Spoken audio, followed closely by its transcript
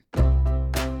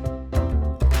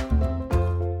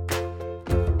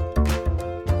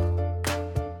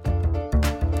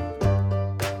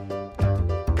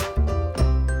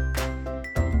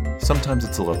Sometimes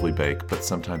it's a lovely bake, but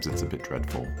sometimes it's a bit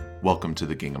dreadful. Welcome to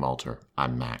the Gingham Altar.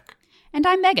 I'm Mac. And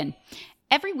I'm Megan.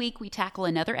 Every week we tackle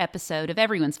another episode of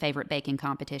everyone's favorite baking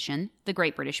competition, the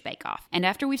Great British Bake Off. And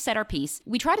after we've said our piece,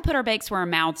 we try to put our bakes where our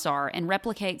mouths are and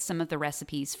replicate some of the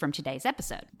recipes from today's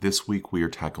episode. This week we are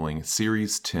tackling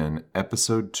Series 10,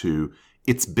 Episode 2,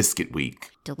 It's Biscuit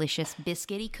Week. Delicious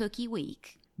biscuity cookie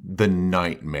week. The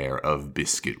nightmare of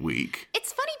Biscuit Week.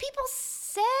 It's funny, people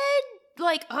said,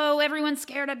 everyone's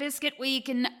scared of Biscuit Week,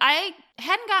 and I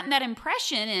hadn't gotten that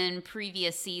impression in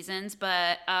previous seasons,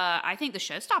 but I think the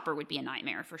showstopper would be a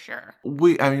nightmare for sure.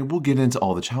 We'll get into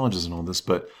all the challenges and all this,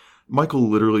 but Michael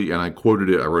literally, and I quoted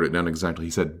it, I wrote it down exactly,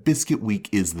 he said, Biscuit Week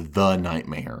is the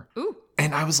nightmare. Ooh.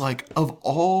 And I was like, of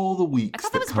all the weeks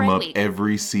that come up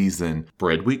every season,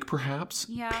 Bread Week perhaps?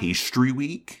 Yeah. Pastry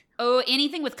Week? Oh,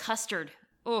 anything with custard.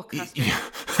 Oh, custard. Yeah.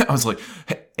 I was like,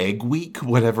 Egg Week,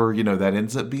 whatever, that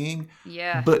ends up being.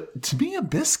 Yeah. But to me, a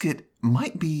biscuit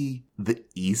might be the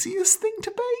easiest thing to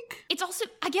bake. It's also,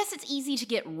 I guess it's easy to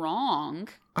get wrong.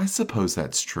 I suppose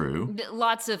that's true.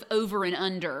 Lots of over and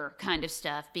under kind of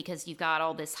stuff because you've got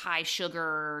all this high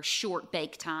sugar, short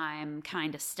bake time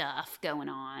kind of stuff going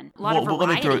on. A lot of variety.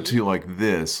 Let me throw it to you like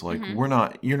this. You're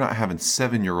not having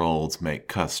 7-year-olds make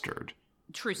custard.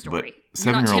 True story. But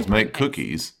 7-year-olds make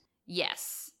cookies.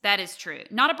 Yes, that is true.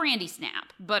 Not a brandy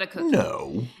snap, but a cookie.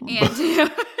 No.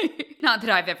 And not that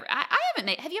I've ever, I haven't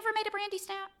made, have you ever made a brandy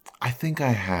snap? I think I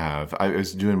have. I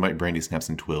was doing my brandy snaps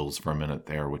and twills for a minute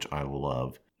there, which I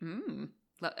love.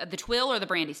 The twill or the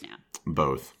brandy snap?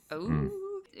 Both. Oh,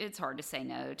 It's hard to say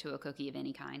no to a cookie of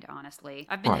any kind, honestly.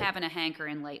 I've been having a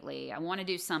hankering lately. I want to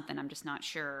do something. I'm just not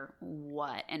sure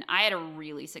what. And I had a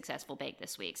really successful bake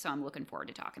this week, so I'm looking forward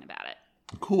to talking about it.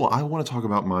 Cool. I want to talk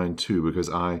about mine too because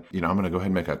I'm going to go ahead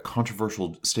and make a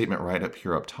controversial statement right up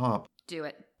here up top. Do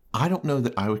it. I don't know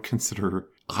that I would consider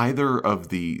either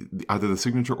the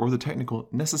signature or the technical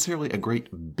necessarily a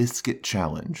great biscuit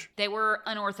challenge. They were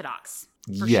unorthodox.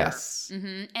 For yes. Sure.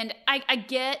 Mm-hmm. And I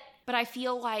get, but I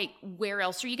feel like where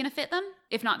else are you going to fit them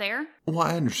if not there? Well,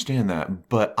 I understand that,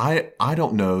 but I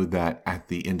don't know that at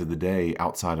the end of the day,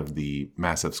 outside of the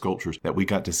massive sculptures, that we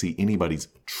got to see anybody's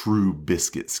true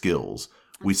biscuit skills.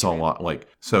 We saw a lot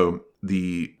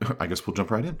I guess we'll jump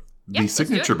right in. Yeah, the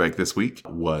signature bake this week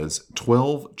was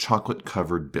 12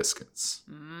 chocolate-covered biscuits.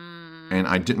 And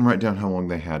I didn't write down how long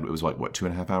they had. It was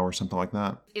 2.5 hours, something like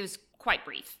that? It was quite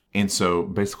brief. And so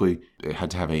basically it had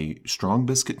to have a strong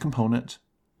biscuit component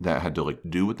that had to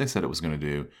do what they said it was going to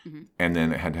do. Mm-hmm. And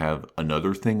then it had to have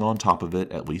another thing on top of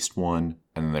it, at least one.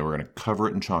 And then they were going to cover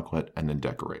it in chocolate and then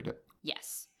decorate it.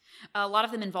 Yes. A lot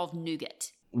of them involved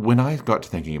nougat. When I got to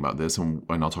thinking about this, and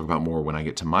I'll talk about more when I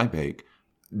get to my bake,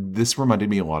 this reminded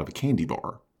me a lot of a candy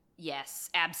bar. Yes,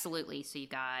 absolutely. So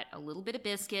you've got a little bit of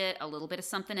biscuit, a little bit of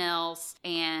something else,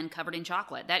 and covered in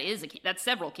chocolate. That's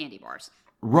several candy bars.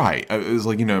 Right. It was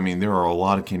there are a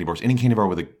lot of candy bars. Any candy bar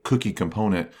with a cookie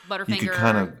component, Butterfinger.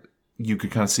 You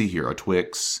could kind of see here a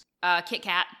Twix, Kit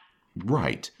Kat.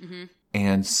 Right. Mm-hmm.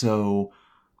 And so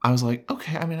I was like,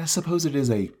 okay. I suppose it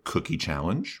is a cookie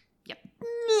challenge. Yep.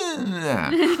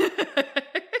 Nah.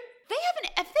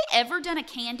 Have they ever done a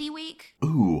candy week?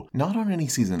 Ooh, not on any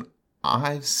season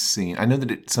I've seen. I know that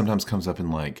it sometimes comes up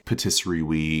in patisserie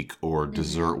week or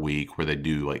dessert week where they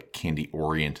do candy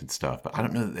oriented stuff, but I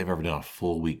don't know that they've ever done a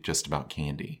full week just about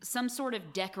candy. Some sort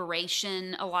of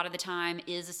decoration a lot of the time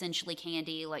is essentially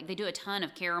candy. They do a ton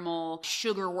of caramel,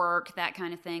 sugar work, that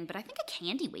kind of thing, but I think a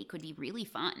candy week would be really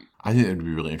fun. I think it would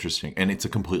be really interesting, and it's a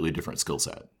completely different skill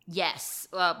set. Yes,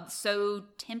 so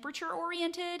temperature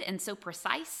oriented and so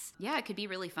precise. Yeah, it could be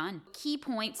really fun. Key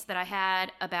points that I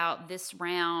had about this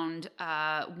round,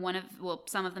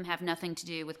 some of them have nothing to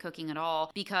do with cooking at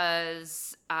all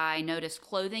because I noticed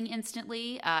clothing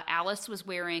instantly. Alice was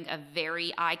wearing a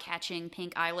very eye-catching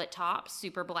pink eyelet top,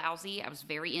 super blousy. I was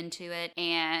very into it,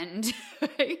 and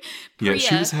yeah,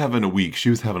 she was having a week. She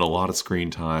was having a lot of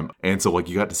screen time, and so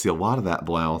you got to see a lot of that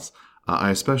blouse. I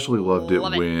especially loved it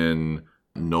when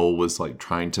Noel was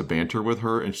trying to banter with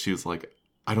her, and she was like,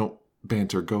 "I don't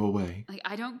banter, go away."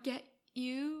 I don't get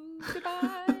you,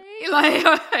 goodbye.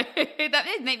 That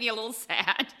made me a little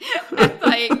sad.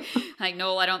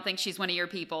 Noel, I don't think she's one of your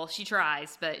people. She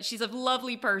tries, but she's a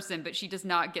lovely person, but she does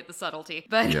not get the subtlety.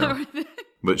 But yeah.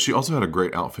 But she also had a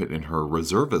great outfit in her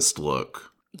reservist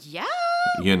look. Yeah.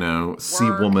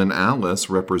 Sea Woman Alice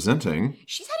representing.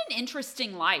 She's had an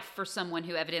interesting life for someone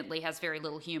who evidently has very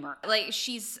little humor.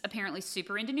 She's apparently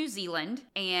super into New Zealand,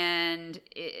 and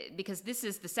because this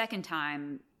is the second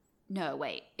time. No,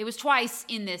 wait. It was twice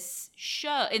in this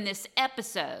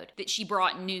episode that she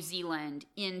brought New Zealand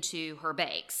into her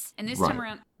bakes. And this time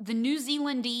around, the New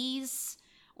Zealandese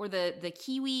or the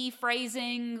Kiwi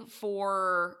phrasing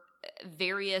for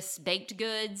various baked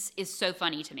goods is so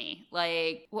funny to me.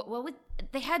 Like, what would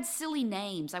they had silly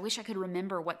names. I wish I could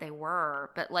remember what they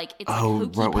were, but like it's like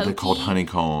hokey right, what they pokey, called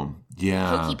honeycomb.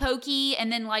 Yeah, hokey pokey,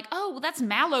 and then like, oh, well, that's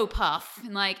mallow puff,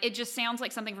 and like it just sounds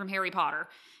like something from Harry Potter.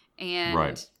 And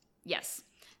right. Yes,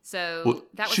 so Well,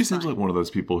 that was she fun. seems like one of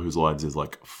those people whose lives is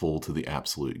like full to the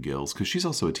absolute gills because she's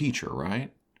also a teacher,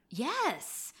 right?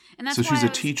 Yes, and that's so why she's a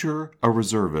teacher, a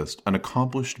reservist, an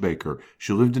accomplished baker.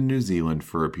 She lived in New Zealand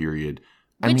for a period.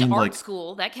 Went to art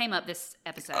school. That came up this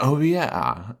episode. Oh,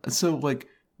 yeah. So, like,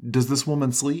 does this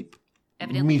woman sleep?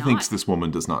 Evidently not. Methinks this woman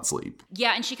does not sleep.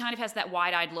 Yeah, and she kind of has that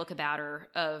wide-eyed look about her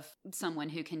of someone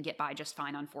who can get by just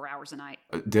fine on 4 hours a night.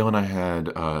 Dale and I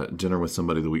had dinner with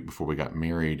somebody the week before we got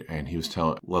married, and he was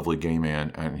telling, lovely gay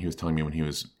man, and he was telling me when he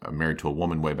was married to a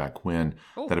woman way back when,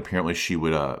 that apparently she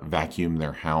would vacuum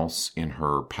their house in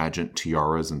her pageant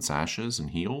tiaras and sashes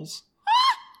and heels.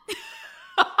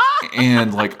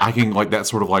 And like I can like that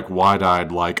sort of like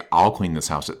wide-eyed like I'll clean this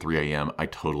house at 3 a.m. I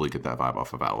totally get that vibe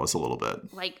off of Alice a little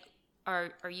bit. Like,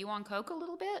 are you on coke a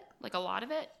little bit? Like a lot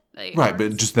of it? Like, right,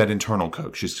 but just that internal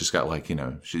coke. She's just got like,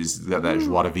 she's got that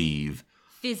joie de vivre.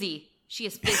 Fizzy. She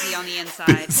is fizzy on the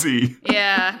inside. Fizzy.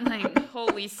 Yeah, like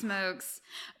holy smokes.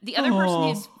 The other person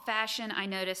whose fashion I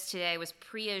noticed today was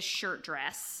Priya's shirt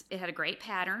dress. It had a great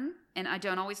pattern, and I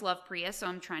don't always love Priya, so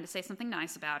I'm trying to say something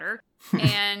nice about her.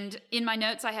 And in my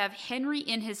notes, I have Henry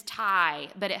in his tie,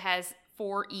 but it has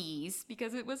 4 E's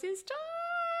because it was his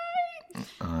tie.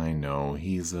 I know,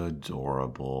 he's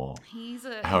adorable. he's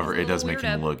However, a it does weirdo. make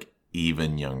him look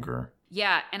even younger.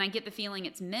 Yeah, and I get the feeling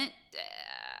it's meant...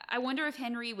 I wonder if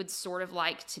Henry would sort of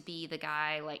like to be the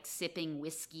guy like sipping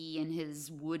whiskey in his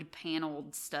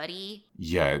wood-paneled study.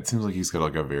 Yeah, it seems like he's got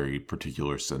like a very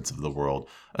particular sense of the world,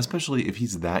 especially if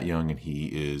he's that young and he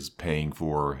is paying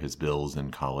for his bills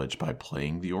in college by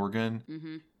playing the organ.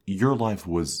 Mm-hmm. Your life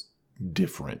was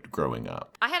different growing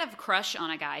up. I had a crush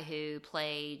on a guy who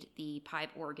played the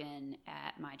pipe organ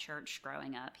at my church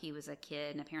growing up. He was a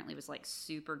kid and apparently was like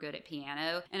super good at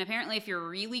piano. And apparently if you're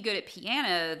really good at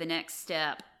piano, the next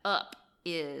step up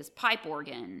is pipe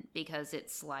organ because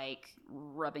it's like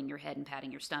rubbing your head and patting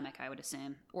your stomach, I would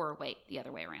assume. Or wait, the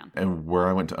other way around. And where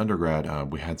I went to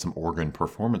undergrad, we had some organ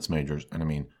performance majors. And I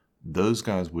mean, those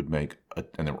guys would make,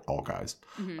 and they were all guys,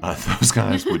 those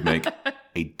guys would make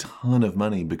a ton of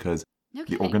money because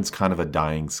the organ's kind of a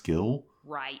dying skill.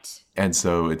 Right. And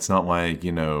so it's not like,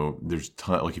 there's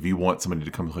like if you want somebody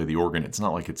to come play the organ, it's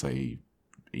not like it's a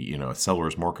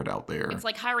seller's market out there. It's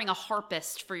like hiring a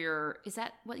harpist for your, is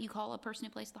that what you call a person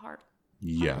who plays the harp?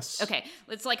 Yes. Okay.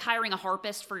 It's like hiring a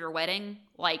harpist for your wedding.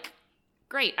 Like,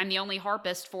 great, I'm the only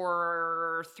harpist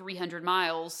for 300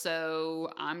 miles,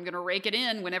 so I'm going to rake it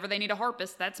in whenever they need a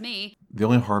harpist. That's me. The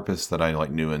only harpist that I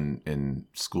knew in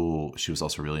school, she was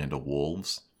also really into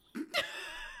wolves.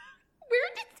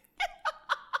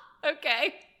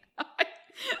 Okay.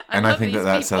 I think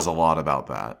that says a lot about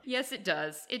that. Yes, it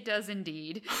does. It does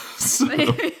indeed. So...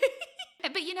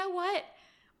 But you know what?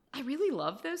 I really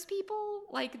love those people.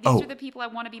 Like, these are the people I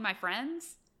want to be my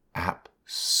friends.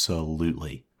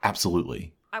 Absolutely.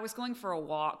 Absolutely. I was going for a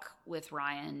walk with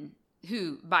Ryan,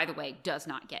 who, by the way, does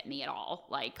not get me at all.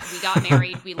 Like, we got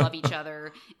married, we love each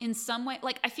other. In some way,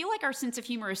 like, I feel like our sense of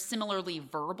humor is similarly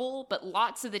verbal, but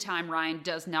lots of the time Ryan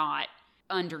does not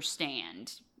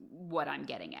understand what I'm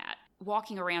getting at.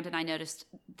 Walking around, and I noticed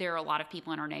there are a lot of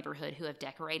people in our neighborhood who have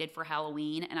decorated for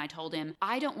Halloween, and I told him,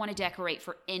 I don't want to decorate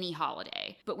for any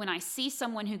holiday, but when I see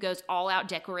someone who goes all out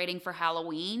decorating for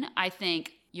Halloween, I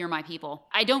think, you're my people.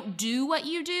 I don't do what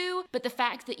you do, but the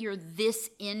fact that you're this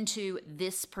into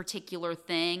this particular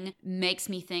thing makes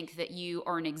me think that you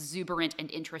are an exuberant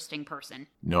and interesting person.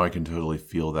 No, I can totally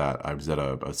feel that. I was at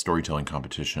a storytelling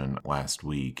competition last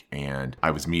week, and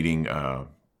I was meeting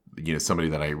somebody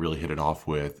that I really hit it off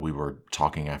with. We were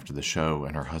talking after the show,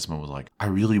 and her husband was like, I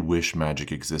really wish magic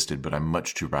existed, but I'm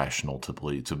much too rational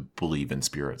to believe in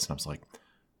spirits. And I was like,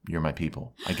 you're my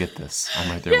people. I get this. I'm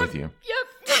right there with you.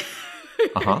 Yep.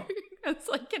 Uh-huh. It's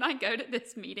like, can I go to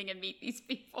this meeting and meet these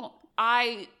people?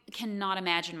 I cannot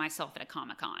imagine myself at a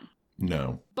Comic-Con.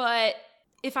 No. But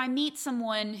if I meet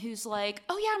someone who's like,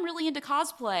 oh yeah, I'm really into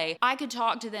cosplay, I could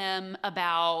talk to them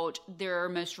about their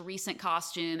most recent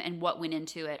costume and what went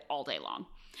into it all day long.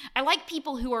 I like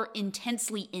people who are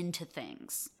intensely into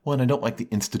things. Well, and I don't like the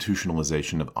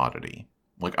institutionalization of oddity.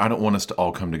 Like, I don't want us to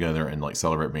all come together and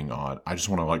celebrate being odd. I just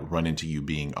want to run into you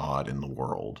being odd in the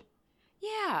world.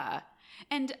 Yeah.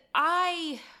 And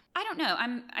I don't know.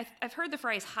 I've heard the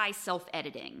phrase high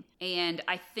self-editing, and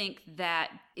I think that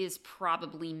is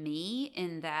probably me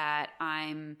in that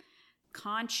I'm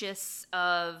conscious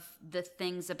of the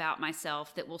things about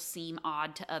myself that will seem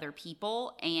odd to other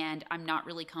people, and I'm not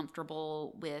really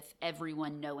comfortable with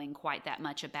everyone knowing quite that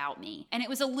much about me. And it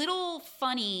was a little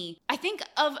funny. I think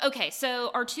of, okay,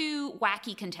 so our two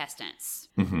wacky contestants.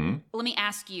 Mm-hmm. Let me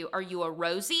ask you, are you a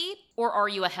Rosie or are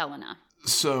you a Helena?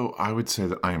 So I would say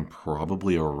that I am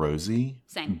probably a Rosie.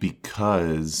 Same.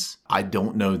 Because I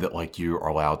don't know that like you are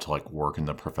allowed to like work in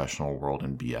the professional world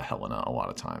and be a Helena a lot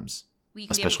of times. Well, you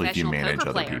can Especially be a if you manage poker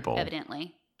other player, people.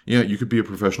 Evidently. Yeah, you could be a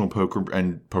professional poker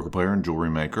player and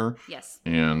jewelry maker. Yes.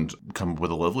 And come up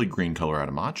with a lovely green color out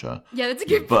of matcha. Yeah, that's a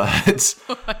good point.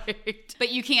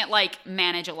 But you can't like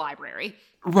manage a library.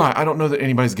 Right. I don't know that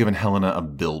anybody's given Helena a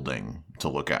building to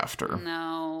look after.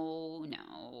 No.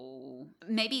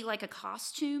 Maybe like a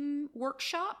costume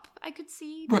workshop, I could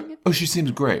see. Right. Oh, she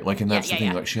seems great. Like, and that's the thing.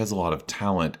 Yeah. Like, she has a lot of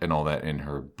talent and all that in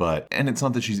her. And it's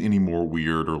not that she's any more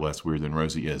weird or less weird than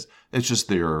Rosie is. It's just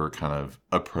their kind of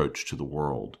approach to the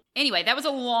world. Anyway, that was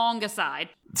a long aside.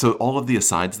 So all of the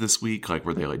asides this week, like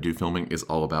where they like do filming, is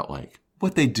all about like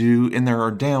what they do in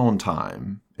their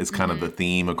downtime. Is kind of the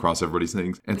theme across everybody's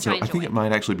things. And so I think it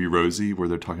might actually be Rosie, where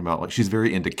they're talking about like she's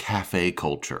very into cafe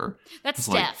culture. That's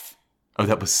Steph. Like, oh,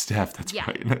 that was Steph. That's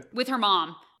right. With her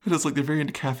mom. It is like they're very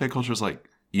into cafe culture. It's like,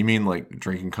 you mean like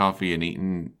drinking coffee and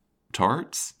eating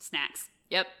tarts? Snacks.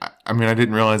 Yep. I mean, I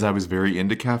didn't realize I was very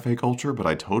into cafe culture, but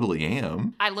I totally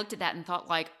am. I looked at that and thought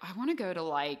like, I want to go to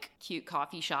like cute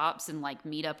coffee shops and like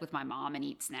meet up with my mom and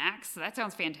eat snacks. That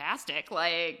sounds fantastic.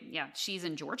 Like, yeah, she's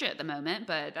in Georgia at the moment,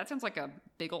 but that sounds like a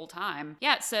big old time.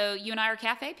 Yeah, so you and I are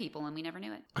cafe people and we never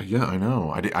knew it. Yeah, I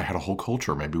know. I had a whole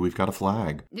culture. Maybe we've got a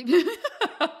flag.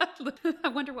 I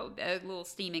wonder what a little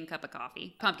steaming cup of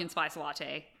coffee, pumpkin spice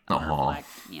latte.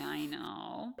 Yeah, I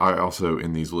know. I also,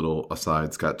 in these little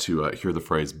asides, got to hear the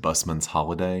phrase busman's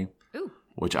holiday. Ooh.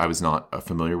 Which I was not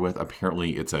familiar with.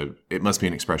 Apparently, it must be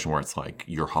an expression where it's like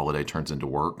your holiday turns into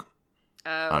work.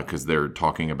 Because they're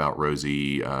talking about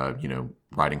Rosie,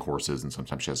 riding horses, and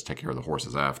sometimes she has to take care of the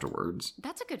horses afterwards.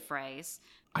 That's a good phrase.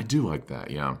 I do like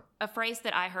that, yeah. A phrase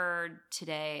that I heard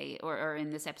today, or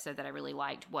in this episode that I really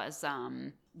liked, was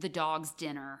the dog's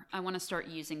dinner. I want to start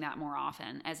using that more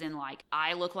often, as in like,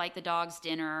 I look like the dog's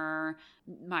dinner,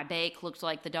 my bake looked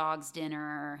like the dog's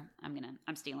dinner.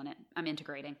 I'm stealing it. I'm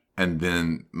integrating. And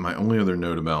then my only other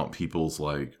note about people's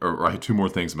I had two more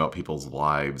things about people's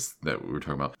lives that we were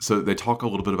talking about. So they talk a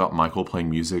little bit about Michael playing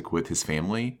music with his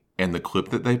family, and the clip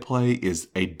that they play is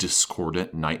a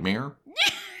discordant nightmare.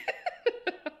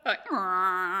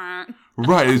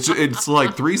 Right, it's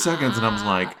like 3 seconds, and I was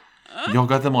like, y'all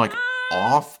got them like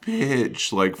off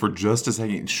pitch, like for just a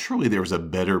second. Surely there was a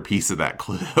better piece of that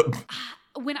clip.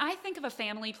 When I think of a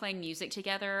family playing music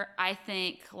together, I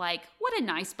think like, what a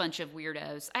nice bunch of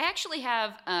weirdos. I actually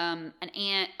have an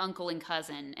aunt, uncle, and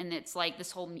cousin, and it's like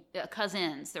this whole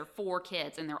cousins. They're 4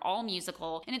 kids, and they're all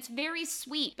musical, and it's very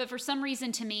sweet. But for some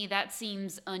reason, to me, that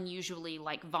seems unusually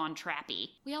like Von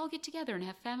Trappy. We all get together and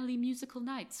have family musical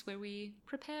nights where we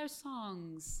prepare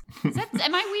songs. Am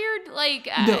I weird? Like,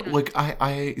 no, like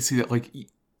I see that, like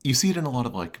you see it in a lot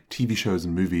of like TV shows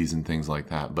and movies and things like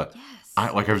that, but. Yes. I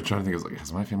was trying to think,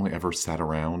 has my family ever sat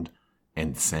around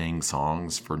and sang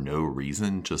songs for no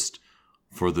reason, just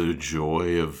for the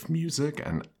joy of music?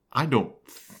 And I don't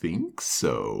think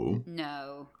so.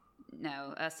 No,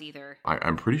 us either.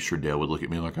 I'm pretty sure Dale would look at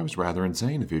me like I was rather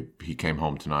insane if he came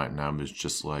home tonight and I was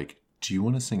just like, do you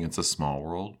want to sing It's a Small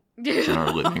World in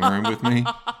our living room with me?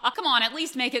 Come on, at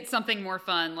least make it something more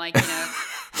fun, like,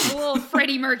 a little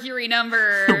Freddie Mercury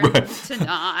number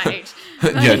tonight.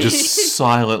 Yeah, just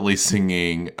silently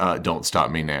singing Don't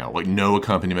Stop Me Now. Like, no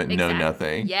accompaniment, no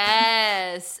nothing.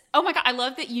 Yes. Oh my God, I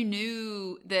love that you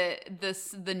knew that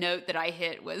the note that I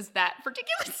hit was that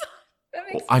particular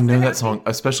song. I know that song,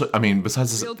 especially,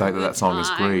 besides the fact that song is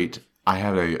great, I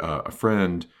had a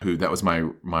friend who that was my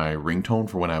ringtone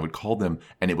for when I would call them,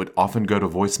 and it would often go to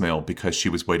voicemail because she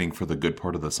was waiting for the good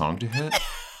part of the song to hit.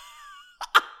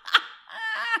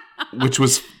 Which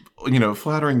was,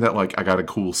 flattering that, like, I got a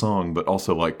cool song, but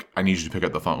also, like, I need you to pick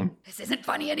up the phone. This isn't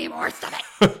funny anymore. Stop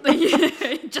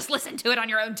it. Just listen to it on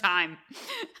your own time.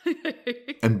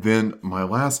 And then my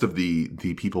last of the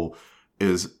people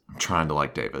is trying to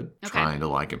like David. Okay. Trying to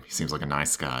like him. He seems like a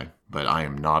nice guy, but I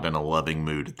am not in a loving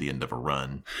mood at the end of a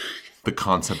run. The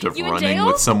concept of running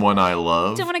with someone I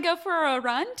love. Do you want to go for a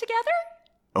run together?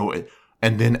 Oh,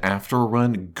 and then after a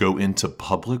run, go into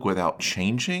public without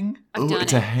changing?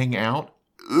 To hang out?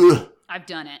 Ugh. I've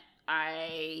done it.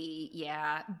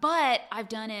 But I've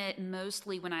done it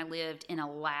mostly when I lived in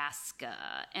Alaska,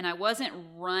 and I wasn't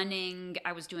running,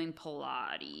 I was doing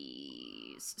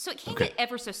Pilates. So it can get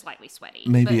ever so slightly sweaty.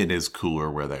 Maybe it is cooler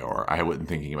where they are. I wasn't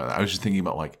thinking about that. I was just thinking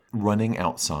about like running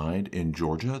outside in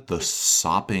Georgia, the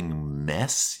sopping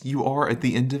mess you are at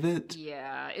the end of it.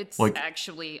 Yeah, it's like,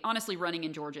 actually, honestly, running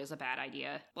in Georgia is a bad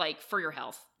idea, like for your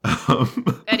health.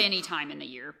 At any time in the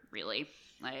year, really.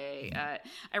 I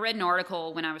read an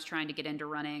article when I was trying to get into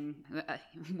running,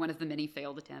 one of the many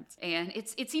failed attempts, and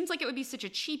it seems like it would be such a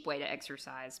cheap way to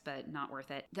exercise, but not worth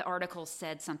it. The article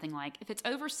said something like, if it's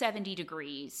over 70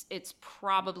 degrees, it's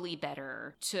probably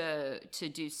better to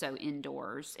do so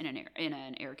indoors in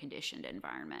an air-conditioned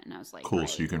environment. And I was like, cool,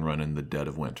 so you can run in the dead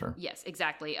of winter. Yes,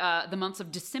 exactly. The months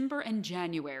of December and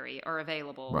January are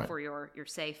available for your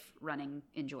safe running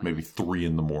enjoyment. Maybe 3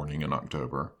 a.m. in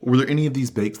October. Were there any of these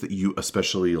bakes that you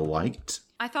especially liked?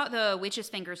 I thought the witch's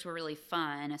fingers were really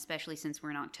fun, especially since we're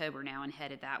in October now and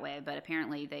headed that way, but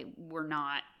apparently they were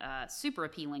not super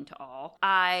appealing to all.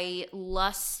 I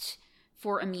lust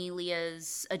for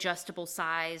Amelia's adjustable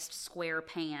sized square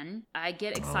pan. I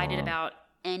get excited about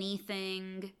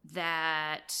anything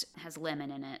that has lemon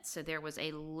in it. So there was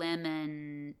a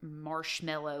lemon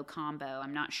marshmallow combo.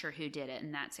 I'm not sure who did it,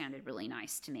 and that sounded really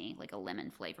nice to me, like a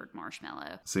lemon flavored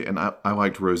marshmallow. See, and I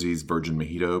liked Rosie's Virgin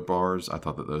Mojito bars. I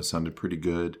thought that those sounded pretty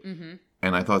good. Mm-hmm.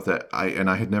 And I thought that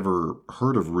I had never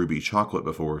heard of Ruby chocolate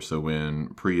before. So when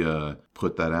Priya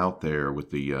put that out there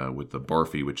with the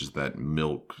barfi, which is that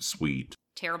milk sweet,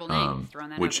 terrible name,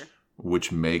 throwing that out there.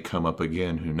 Which may come up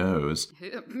again, who knows.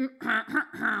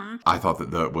 I thought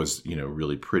that was,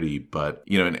 really pretty, but,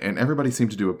 and everybody seemed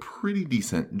to do a pretty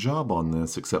decent job on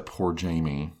this, except poor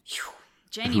Jamie.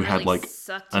 Jamie who really had like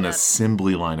an up.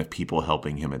 assembly line of people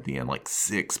helping him at the end, like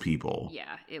 6 people.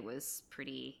 Yeah, it was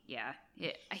pretty,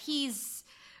 he's,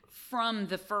 from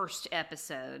the first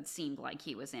episode, seemed like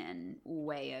he was in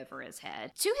way over his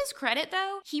head. To his credit,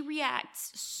 though, he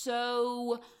reacts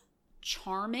so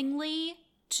charmingly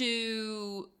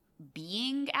to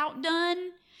being outdone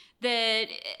that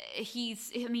he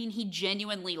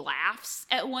genuinely laughs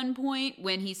at one point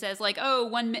when he says like, oh,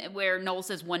 1 minute, where Noel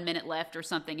says 1 minute left or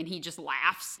something, and he just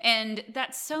laughs. And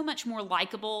that's so much more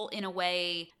likable in a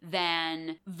way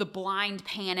than the blind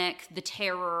panic, the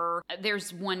terror.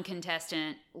 There's one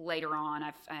contestant later on,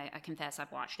 I confess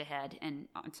I've watched ahead, and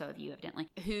so have you evidently,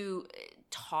 who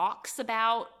talks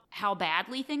about how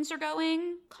badly things are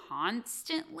going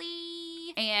constantly.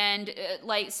 And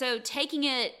so taking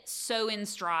it so in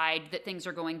stride that things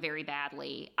are going very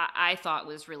badly, I thought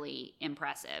was really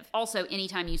impressive. Also,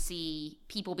 anytime you see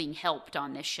people being helped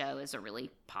on this show is a really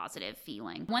positive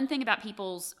feeling. One thing about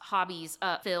people's hobbies,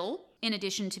 Phil, in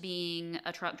addition to being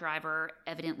a truck driver,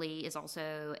 evidently is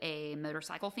also a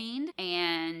motorcycle fiend.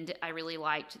 And I really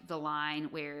liked the line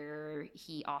where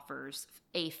he offers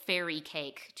a fairy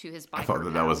cake to his biker I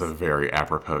thought that was a very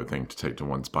apropos thing to take to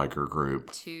one's biker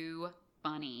group. Too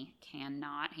funny.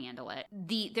 Cannot handle it.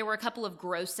 There were a couple of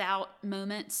gross out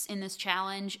moments in this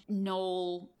challenge.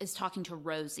 Noel is talking to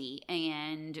Rosie,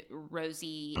 and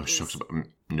Rosie she talks about,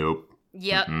 nope.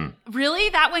 Yep. Mm-mm. Really?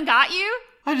 That one got you?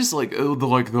 I just like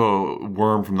the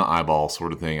worm from the eyeball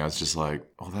sort of thing. I was just like,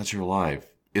 oh, that's your life.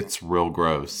 It's real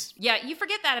gross. Yeah, you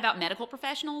forget that about medical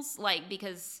professionals,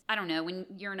 because I don't know, when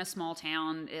you're in a small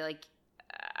town,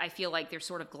 I feel like they're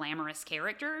sort of glamorous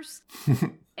characters.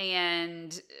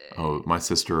 And my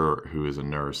sister, who is a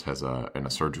nurse, and a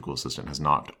surgical assistant, has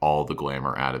knocked all the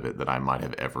glamour out of it that I might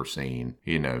have ever seen.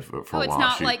 For a while. It's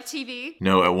not like TV.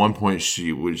 No, at one point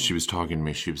she was talking to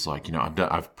me. She was like,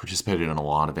 I've participated in a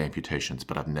lot of amputations,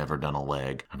 but I've never done a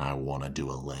leg, and I want to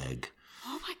do a leg.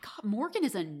 Oh my God, Morgan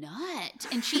is a nut,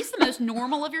 and she's the most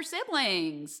normal of your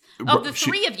siblings. Of the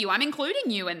three of you, I'm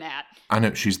including you in that. I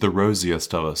know, she's the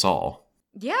rosiest of us all.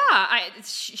 Yeah,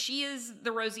 she is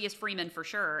the rosiest Freeman for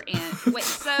sure.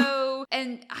 And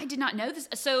and I did not know this.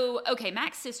 So, okay,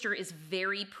 Mac's sister is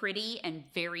very pretty and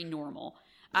very normal.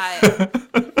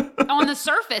 On the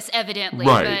surface, evidently,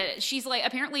 right. But she's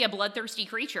apparently a bloodthirsty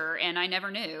creature, and I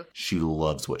never knew. She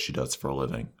loves what she does for a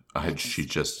living. She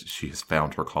has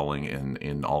found her calling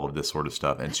in all of this sort of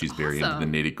stuff, and she's very into the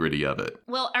nitty gritty of it.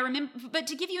 Well, I remember, but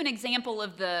to give you an example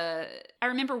I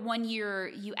remember one year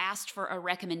you asked for a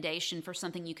recommendation for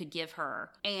something you could give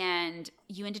her, and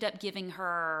you ended up giving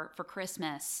her for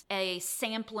Christmas a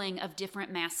sampling of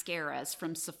different mascaras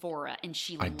from Sephora, and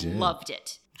she loved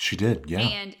it. She did, yeah.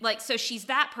 And so she's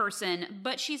that person,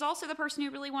 but she's also the person who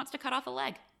really wants to cut off a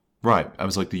leg. Right. I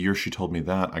was like, the year she told me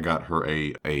that, I got her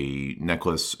a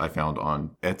necklace I found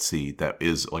on Etsy that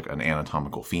is like an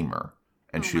anatomical femur,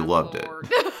 and she loved it.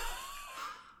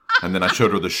 And then I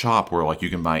showed her the shop where like you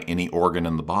can buy any organ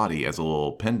in the body as a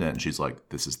little pendant. And she's like,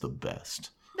 this is the best.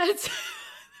 That's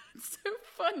so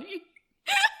funny.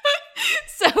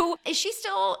 So, is she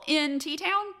still in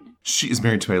T-Town? She is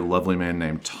married to a lovely man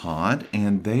named Todd,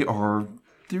 and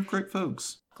they're great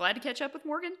folks. Glad to catch up with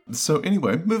Morgan. So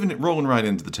anyway, rolling right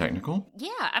into the technical. Yeah,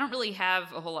 I don't really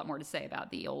have a whole lot more to say about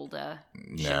the old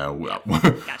No,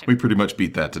 Gotcha. we pretty much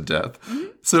beat that to death. Mm-hmm.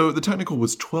 So the technical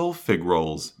was 12 fig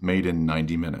rolls made in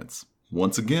 90 minutes.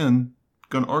 Once again,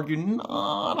 gonna argue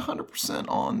not 100%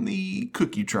 on the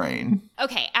cookie train.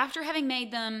 Okay, after having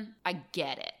made them, I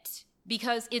get it.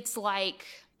 Because it's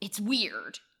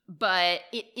weird, but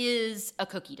it is a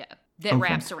cookie dough that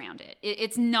wraps around it.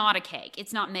 It's not a cake.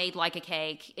 It's not made like a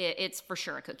cake. It's for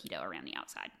sure a cookie dough around the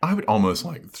outside. I would almost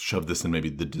shove this in maybe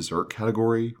the dessert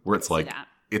category, where it's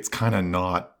it's kind of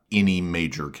not any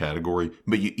major category,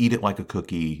 but you eat it like a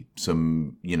cookie.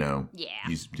 Yeah.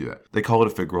 You do that. They call it a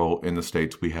fig roll. In the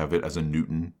States, we have it as a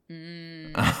Newton.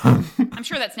 I'm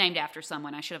sure that's named after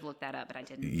someone. I should have looked that up, but I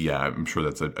didn't. Yeah, I'm sure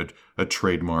that's a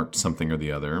trademarked something or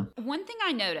the other. One thing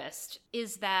I noticed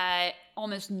is that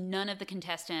almost none of the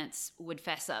contestants would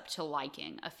fess up to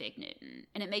liking a fig Newton.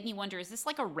 And it made me wonder, is this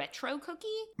like a retro cookie?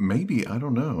 Maybe, I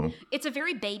don't know. It's a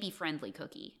very baby-friendly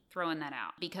cookie, throwing that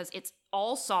out, because it's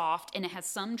all soft and it has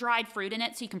some dried fruit in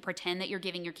it, so you can pretend that you're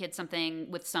giving your kid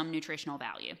something with some nutritional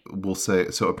value. We'll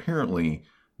say, so apparently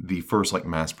the first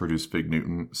mass-produced fig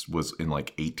Newton was in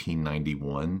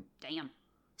 1891. Damn.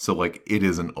 So it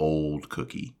is an old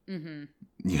cookie. Mm-hmm.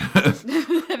 Yeah.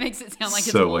 That makes it sound like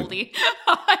it's oldie.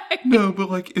 No,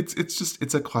 but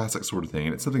it's a classic sort of thing.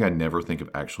 And it's something I never think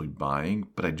of actually buying,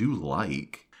 but I do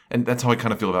like. And that's how I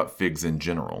kind of feel about figs in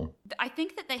general. I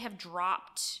think that they have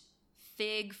dropped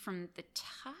fig from the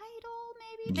title,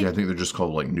 maybe? Yeah, I think they're just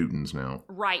called Newtons now.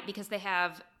 Right, because they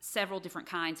have several different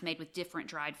kinds made with different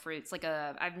dried fruits.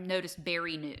 I've noticed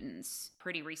berry Newtons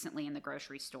pretty recently in the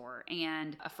grocery store,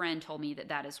 and a friend told me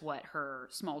that is what her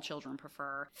small children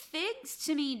prefer. Figs,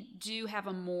 to me, do have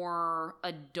a more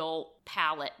adult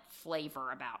palate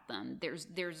flavor about them.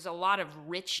 There's a lot of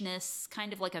richness,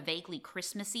 kind of like a vaguely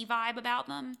Christmassy vibe about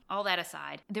them. All that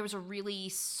aside, there was a really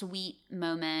sweet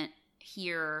moment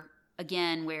here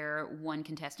again, where one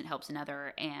contestant helps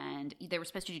another, and they were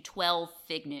supposed to do 12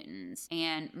 fig Newtons,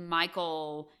 and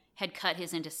Michael had cut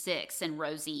his into 6, and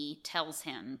Rosie tells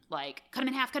him, cut him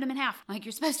in half,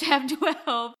 you're supposed to have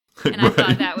 12. And I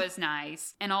thought that was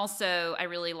nice. And also, I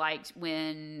really liked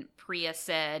when Priya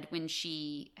said, when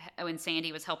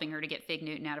Sandy was helping her to get fig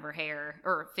Newton out of her hair,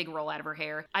 or fig roll out of her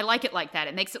hair, I like it like that.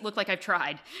 It makes it look like I've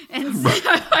tried. And so,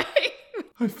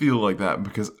 I feel like that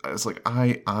because it's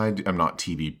I am not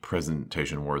TV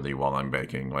presentation worthy while I'm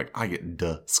baking. I get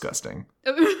disgusting.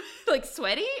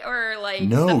 Sweaty or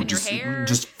no, stuff in just, your hair?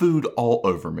 Just food all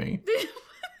over me.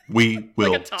 We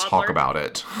will talk about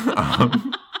it.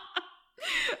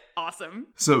 Awesome.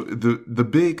 So the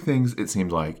big things it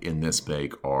seems like in this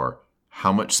bake are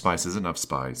how much spice is enough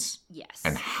spice? Yes.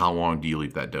 And how long do you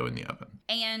leave that dough in the oven?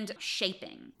 And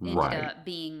shaping ended up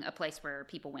being a place where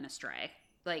people went astray.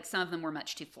 Some of them were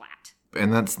much too flat.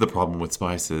 And that's the problem with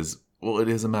spices. Well, it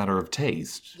is a matter of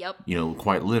taste. Yep.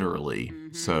 Quite literally.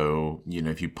 Mm-hmm. So,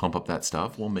 if you pump up that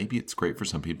stuff, well, maybe it's great for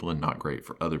some people and not great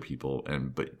for other people.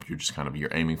 But you're just you're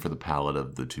aiming for the palate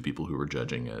of the two people who are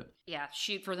judging it. Yeah,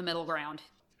 shoot for the middle ground.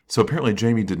 So apparently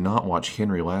Jamie did not watch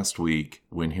Henry last week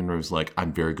when Henry was like,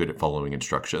 I'm very good at following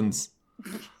instructions.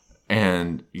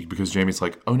 And because Jamie's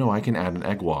like, oh no, I can add an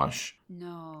egg wash.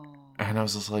 No. And I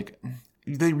was just like,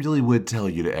 they really would tell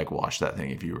you to egg wash that thing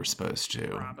if you were supposed to.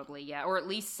 Probably, yeah. Or at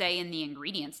least say in the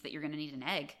ingredients that you're going to need an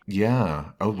egg.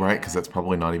 Yeah. Oh, right, because that's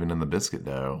probably not even in the biscuit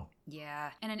dough. Yeah.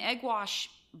 And an egg wash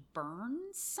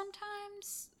burns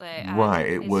sometimes.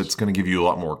 Right. It's going to give you a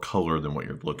lot more color than what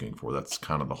you're looking for. That's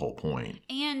kind of the whole point.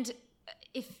 And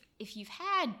if you've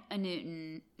had a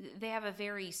Newton, they have a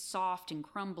very soft and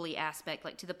crumbly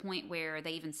aspect, to the point where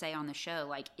they even say on the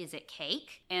show, is it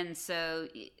cake? And so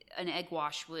an egg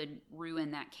wash would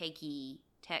ruin that cakey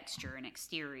texture and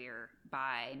exterior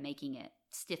by making it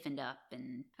stiffened up.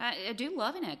 And I do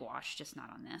love an egg wash, just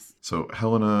not on this. So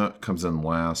Helena comes in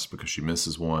last because she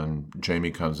misses one.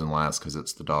 Jamie comes in last because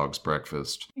it's the dog's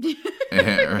breakfast.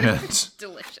 and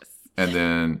delicious. And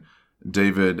then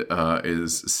David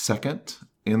is second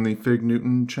in the Fig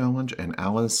Newton challenge, and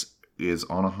Alice is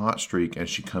on a hot streak, and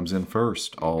she comes in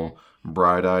first, all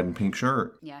bright-eyed and pink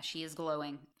shirt. Yeah, she is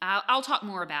glowing. I'll talk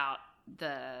more about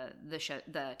the show,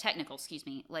 the technical,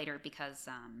 later, because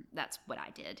that's what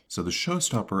I did. So the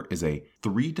showstopper is a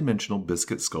 3-dimensional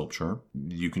biscuit sculpture.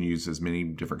 You can use as many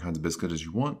different kinds of biscuit as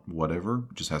you want, whatever.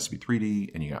 It just has to be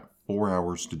 3D, and you got 4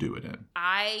 hours to do it in.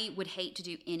 I would hate to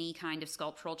do any kind of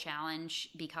sculptural challenge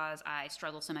because I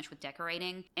struggle so much with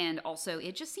decorating. And also,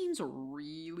 it just seems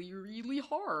really, really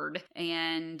hard.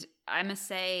 And I must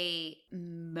say,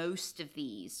 most of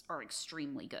these are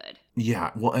extremely good.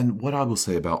 Yeah, well, and what I will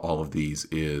say about all of these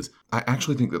is I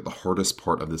actually think that the hardest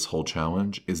part of this whole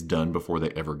challenge is done before they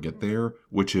ever get there,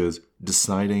 which is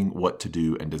deciding what to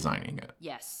do and designing it.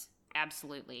 Yes.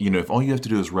 Absolutely. You know, if all you have to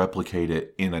do is replicate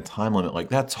it in a time limit, like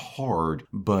that's hard,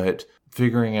 but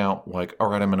figuring out like, all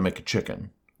right, I'm going to make a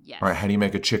chicken. Yes. All right, how do you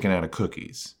make a chicken out of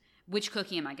cookies? Which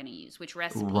cookie am I going to use? Which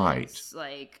recipe? Right.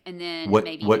 Like, and then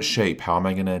what shape? How am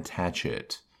I going to attach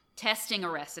it? Testing a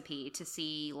recipe to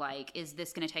see like, is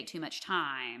this going to take too much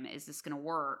time? Is this going to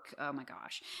work? Oh my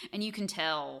gosh. And you can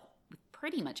tell with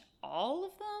pretty much all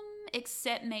of them,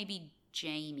 except maybe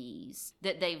Jamie's,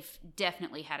 that they've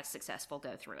definitely had a successful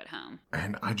go through at home.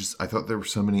 And I thought there were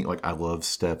so many, like I love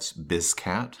Steph's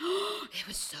Biscuit. It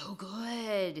was so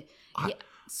good. Yeah,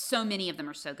 so many of them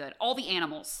are so good. All the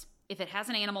animals. If it has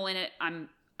an animal in it, I'm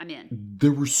in.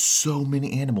 There were so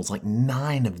many animals, like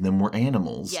 9 of them were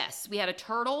animals. Yes, we had a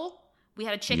turtle. We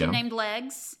had a chicken named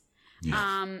Legs.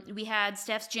 Yeah. We had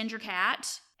Steph's ginger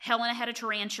cat. Helena had a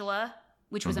tarantula,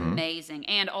 which was amazing,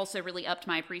 and also really upped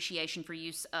my appreciation for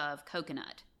use of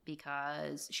coconut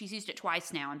because she's used it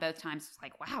twice now, and both times it's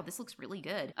like, wow, this looks really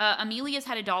good. Amelia's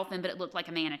had a dolphin, but it looked like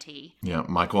a manatee. Yeah,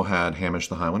 Michael had Hamish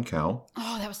the Highland cow.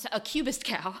 Oh, that was a cubist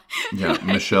cow. Yeah,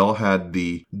 Michelle had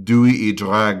the Dewey y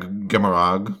Drag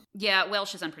Gamarag. Yeah,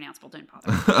 Welsh is unpronounceable, don't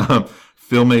bother.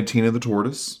 Phil made Tina the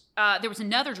tortoise. There was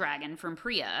another dragon from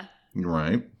Priya.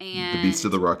 Right. And the Beast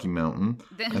of the Rocky Mountain.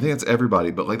 I think that's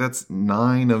everybody, but like that's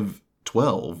 9 of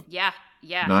 12. Yeah.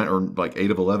 9 or like 8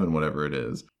 of 11, whatever it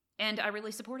is. And I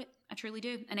really support it. I truly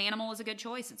do. An animal is a good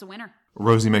choice. It's a winner.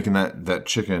 Rosie making that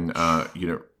chicken,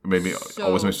 maybe so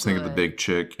always makes me think of the big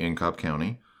chick in Cobb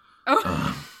County.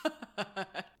 Oh.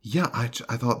 Yeah, I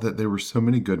thought that there were so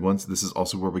many good ones. This is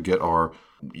also where we get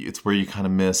it's where you kind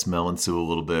of miss Mel and Sue a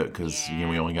little bit because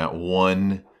we only got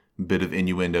one bit of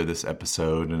innuendo this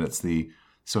episode, and it's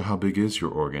so how big is your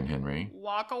organ, Henry?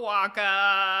 Waka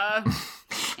waka.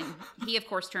 And he, of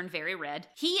course, turned very red.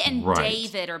 He and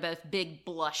David are both big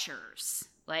blushers.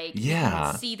 Like, you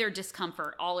can see their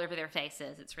discomfort all over their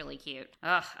faces. It's really cute.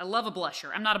 Ugh, I love a blusher.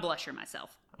 I'm not a blusher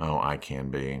myself. Oh, I can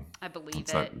be. I believe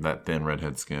it's it. That thin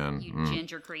redhead skin. You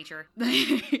ginger creature.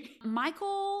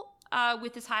 Michael,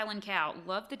 with his Highland cow,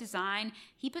 loved the design.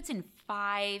 He puts in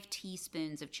 5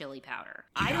 teaspoons of chili powder.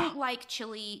 Yeah. I don't like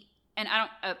chili... And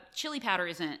chili powder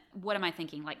isn't, what am I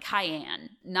thinking? Like cayenne,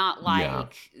 not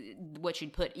like what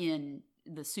you'd put in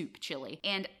the soup chili.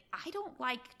 And I don't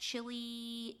like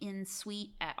chili in sweet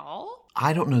at all.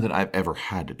 I don't know that I've ever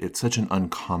had it. It's such an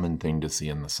uncommon thing to see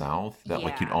in the South that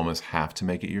like you'd almost have to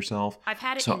make it yourself. I've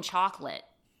had it in chocolate.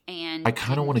 And I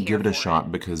kind of want to give it a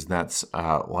shot because that's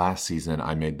last season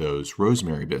I made those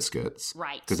rosemary biscuits.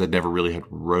 Right. Because I'd never really had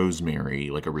rosemary,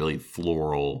 like a really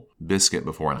floral biscuit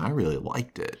before, and I really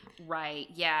liked it. Right,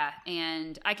 yeah.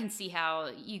 And I can see how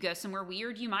you go somewhere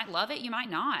weird. You might love it, you might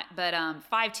not. But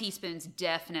 5 teaspoons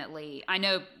definitely. I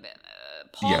know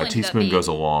Paul ended a teaspoon up being, goes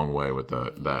a long way with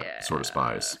that sort of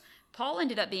spice. Paul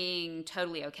ended up being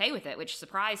totally okay with it, which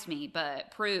surprised me.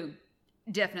 But Prue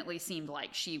definitely seemed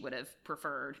like she would have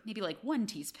preferred maybe like 1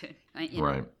 teaspoon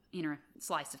in her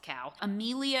slice of cow.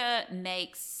 Amelia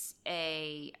makes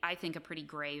I think a pretty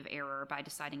grave error by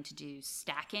deciding to do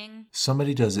stacking.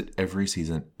 Somebody does it every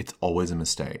season. It's always a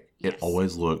mistake. Yes. It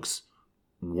always looks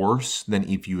worse than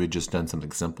if you had just done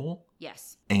something simple.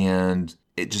 Yes. And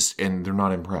they're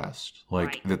not impressed.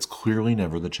 Like that's clearly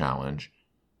never the challenge.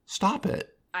 Stop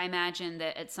it. I imagine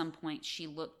that at some point she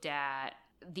looked at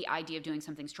the idea of doing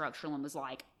something structural and was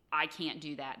like, I can't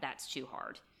do that. That's too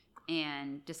hard.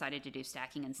 And decided to do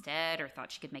stacking instead, or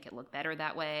thought she could make it look better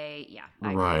that way. Yeah.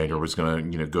 Right. Or was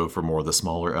going to, go for more of the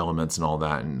smaller elements and all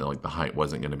that. And like the height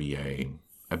wasn't going to be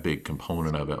a big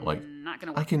component of it. Like, not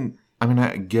going to work.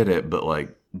 I get it, but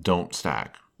like, don't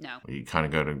stack. No. You kind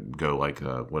of got to go like,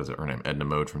 what is it, her name? Edna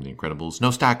Mode from The Incredibles. No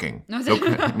stacking. No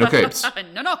capes.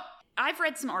 No. I've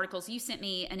read some articles. You sent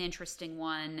me an interesting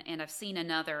one, and I've seen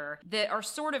another that are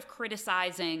sort of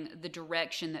criticizing the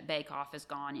direction that Bake Off has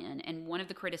gone in. And one of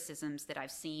the criticisms that I've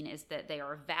seen is that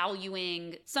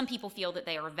some people feel that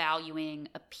they are valuing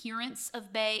appearance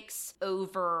of bakes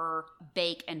over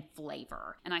bake and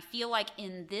flavor. And I feel like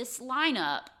in this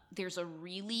lineup, there's a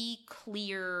really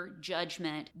clear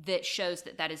judgment that shows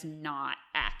that is not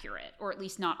accurate, or at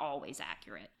least not always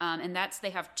accurate. And that's they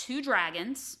have 2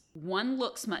 dragons. One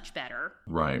looks much better.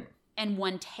 Right. And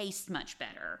one tastes much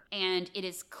better. And it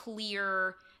is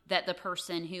clear that the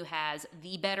person who has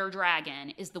the better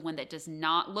dragon is the one that does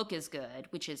not look as good,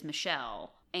 which is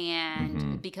Michelle,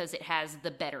 and because it has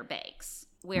the better bakes.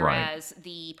 Whereas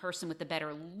the person with the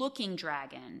better looking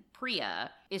dragon,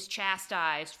 Priya, is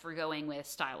chastised for going with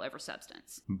style over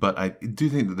substance. But I do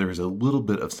think that there's a little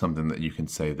bit of something that you can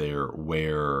say there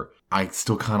where I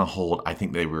still kind of hold, I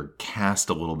think they were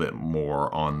cast a little bit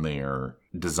more on their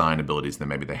design abilities than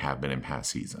maybe they have been in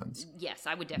past seasons. Yes,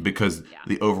 I would definitely. Because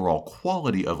the overall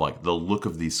quality of like the look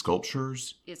of these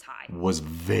sculptures is high. Was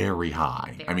very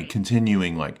high. Very. I mean,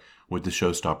 continuing like with the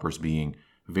showstoppers being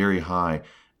very high.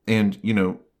 And, you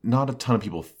know, not a ton of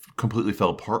people completely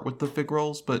fell apart with the fig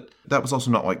rolls, but that was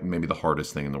also not like maybe the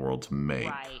hardest thing in the world to make.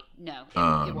 Right. No,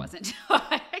 it wasn't.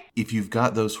 If you've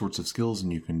got those sorts of skills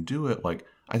and you can do it, like,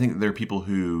 I think there are people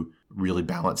who really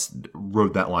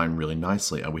rode that line really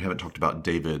nicely. And we haven't talked about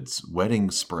David's wedding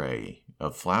spray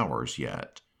of flowers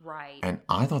yet. Right. And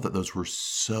I thought that those were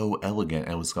so elegant.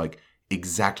 And it was like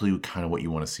exactly kind of what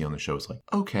you want to see on the show. It's like,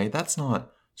 okay, that's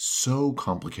not so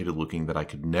complicated looking that I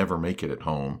could never make it at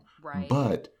home. Right.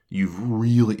 But you've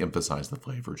really emphasized the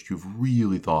flavors. You've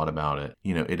really thought about it.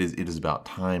 You know, it is about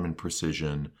time and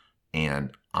precision.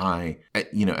 And I,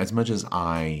 you know, as much as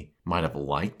I might have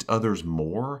liked others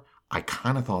more, I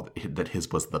kind of thought that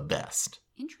his was the best.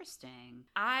 Interesting.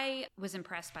 I was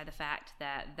impressed by the fact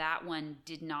that one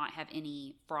did not have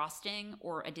any frosting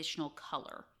or additional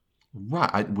color.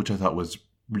 Right, which I thought was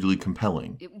really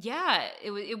compelling.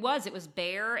 It was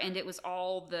bare, and it was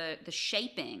all the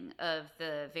shaping of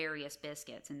the various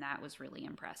biscuits, and that was really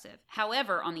impressive.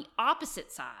 However, on the opposite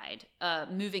side,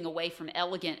 moving away from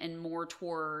elegant and more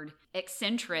toward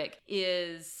eccentric,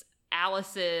 is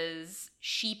Alice's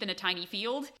sheep in a tiny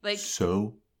field. Like,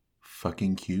 so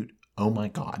fucking cute. Oh my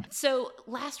God. So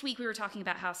last week we were talking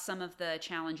about how some of the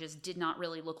challenges did not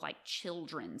really look like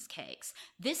children's cakes.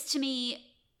 This to me,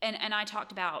 and I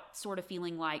talked about sort of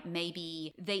feeling like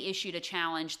maybe they issued a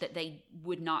challenge that they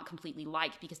would not completely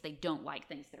like because they don't like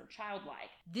things that are childlike.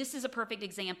 This is a perfect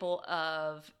example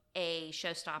of a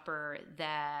showstopper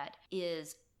that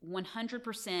is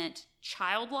 100%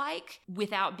 childlike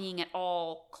without being at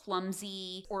all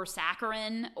clumsy or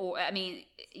saccharine.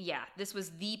 This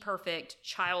was the perfect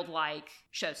childlike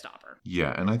showstopper.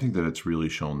 Yeah, and I think that it's really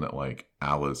shown that like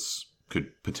Alice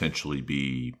could potentially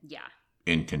be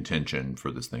in contention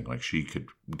for this thing. Like she could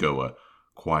go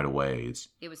quite a ways.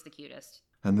 It was the cutest.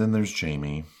 And then there's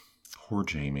Jamie. Poor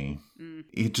Jamie.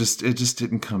 It just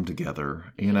didn't come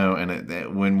together, you know.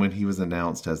 And when he was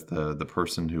announced as the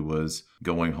person who was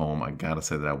going home, I gotta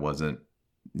say that I wasn't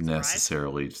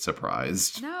necessarily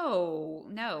surprised. No,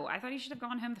 I thought he should have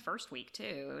gone home the first week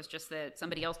too. It was just that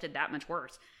somebody else did that much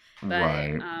worse. But,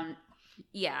 right.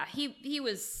 He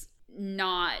was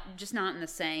not in the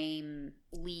same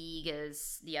league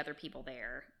as the other people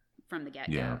there from the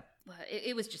get-go. Yeah.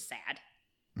 It was just sad.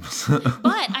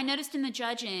 But I noticed in the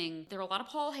judging, there are a lot of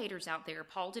Paul haters out there.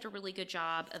 Paul did a really good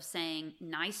job of saying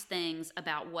nice things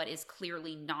about what is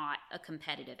clearly not a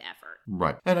competitive effort.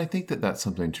 Right. And I think that that's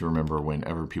something to remember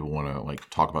whenever people want to like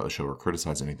talk about the show or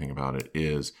criticize anything about it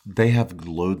is they have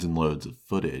loads and loads of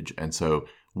footage. And so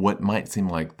what might seem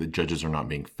like the judges are not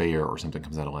being fair or something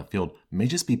comes out of left field may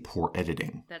just be poor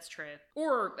editing. That's true.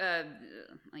 Or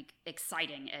like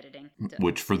exciting editing.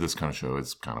 Which for this kind of show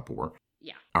is kind of poor.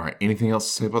 Yeah. All right. Anything else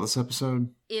to say about this episode?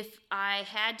 If I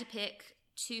had to pick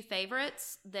two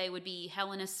favorites, they would be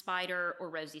Helena's spider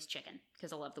or Rosie's chicken,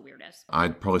 because I love the weirdos.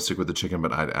 I'd probably stick with the chicken,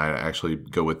 but I'd actually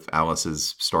go with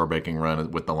Alice's star baking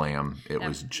run with the lamb. It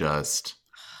was just...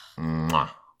 mwah.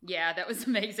 Yeah, that was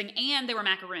amazing. And they were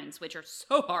macaroons, which are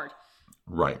so hard.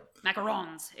 Right.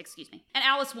 Macarons, excuse me. And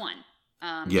Alice won.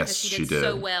 Yes, she did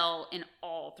so well in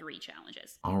all three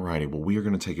challenges. Alrighty, well, we are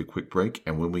going to take a quick break,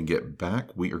 and when we get back,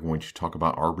 we are going to talk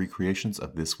about our recreations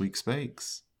of this week's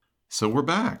bakes. So we're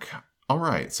back. All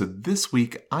right, so this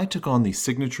week, I took on the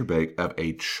signature bake of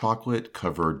a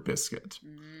chocolate-covered biscuit.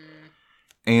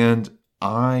 And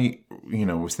I,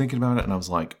 was thinking about it, and I was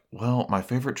like, well, my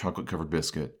favorite chocolate-covered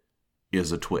biscuit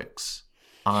is a Twix.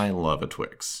 I love a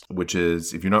Twix, which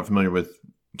is, if you're not familiar with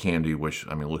candy, which,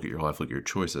 look at your life, look at your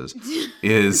choices,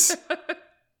 is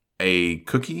a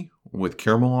cookie with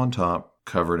caramel on top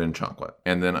covered in chocolate.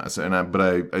 And then I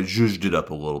zhuzhed it up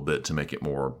a little bit to make it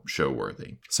more show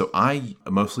worthy. So I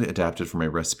mostly adapted from a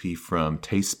recipe from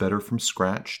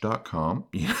tastebetterfromscratch.com.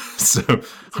 Yeah, so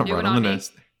I'm right on the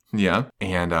nose. Yeah.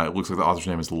 And it looks like the author's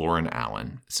name is Lauren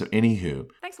Allen. So anywho.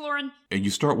 Thanks, Lauren. You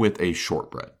start with a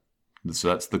shortbread. So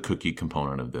that's the cookie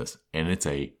component of this. And it's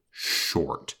a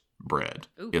short bread.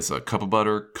 Ooh. It's a cup of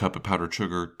butter, cup of powdered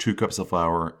sugar, 2 cups of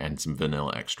flour, and some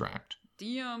vanilla extract.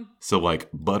 Damn. So like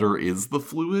butter is the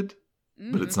fluid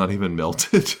but it's not even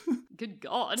melted. Good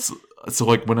God. So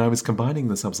like when I was combining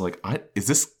this, I was like, is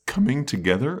this coming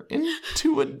together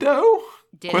into a dough?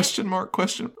 Question mark.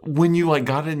 When you like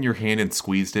got it in your hand and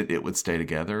squeezed it, it would stay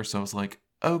together. So I was like,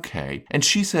 okay. And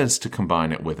she says to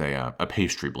combine it with a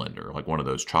pastry blender, like one of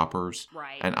those choppers.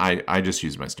 Right. And I just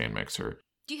use my stand mixer.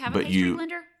 Do you have a pastry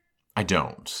blender? I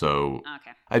don't. So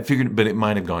okay. I figured, but it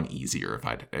might have gone easier if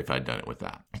I'd done it with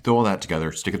that. Throw all that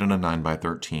together, stick it in a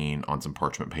 9x13 on some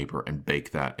parchment paper, and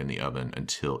bake that in the oven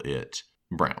until it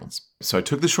browns. So I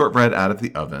took the shortbread out of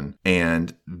the oven,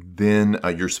 and then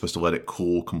you're supposed to let it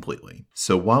cool completely.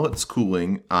 So while it's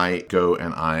cooling, I go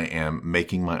and I am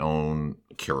making my own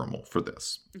caramel for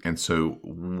this. And so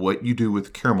what you do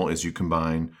with caramel is you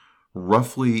combine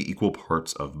roughly equal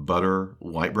parts of butter,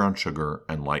 light brown sugar,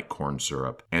 and light corn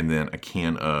syrup, and then a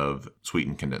can of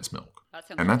sweetened condensed milk.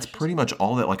 And that's pretty much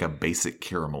all that like a basic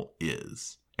caramel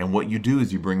is. And what you do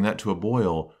is you bring that to a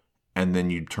boil, and then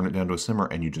you turn it down to a simmer,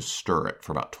 and you just stir it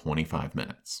for about 25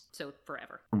 minutes. So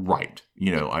forever. Right.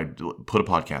 I put a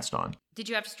podcast on. Did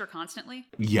you have to stir constantly?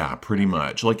 Yeah, pretty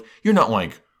much. Like, you're not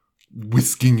like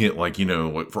whisking it like,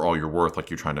 like for all you're worth, like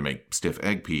you're trying to make stiff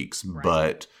egg peaks, right.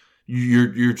 But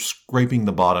you're scraping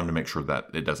the bottom to make sure that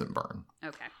it doesn't burn.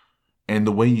 Okay. And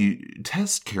the way you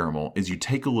test caramel is you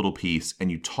take a little piece and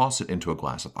you toss it into a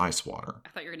glass of ice water. I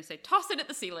thought you were going to say, toss it at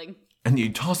the ceiling. And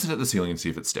you toss it at the ceiling and see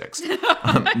if it sticks.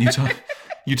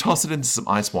 You toss it into some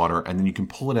ice water, and then you can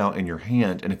pull it out in your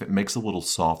hand, and if it makes a little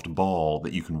soft ball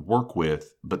that you can work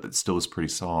with, but that still is pretty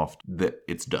soft, that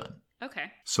it's done.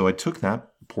 Okay. So I took that,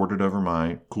 poured it over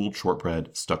my cooled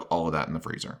shortbread, stuck all of that in the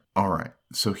freezer. All right.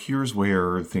 So here's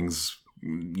where things,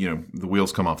 the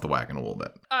wheels come off the wagon a little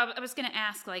bit. I was going to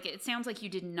ask, it sounds like you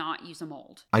did not use a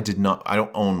mold. I did not. I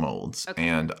don't own molds. Okay.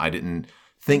 And I didn't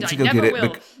think to go get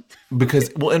it because,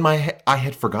 in my head, I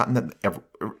had forgotten that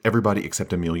everybody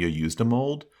except Amelia used a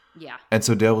mold. Yeah. And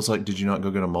so Dale was like, did you not go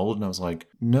get a mold? And I was like,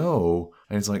 no.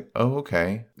 And he's like, oh,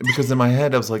 okay. Because in my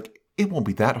head, I was like, it won't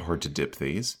be that hard to dip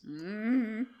these.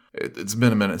 Mm-hmm. It's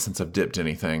been a minute since I've dipped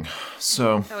anything.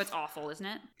 So. Oh, it's awful, isn't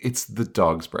it? It's the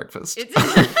dog's breakfast. It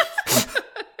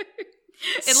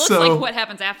looks like what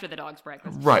happens after the dog's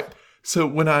breakfast. Right. So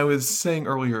when I was saying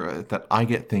earlier that I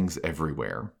get things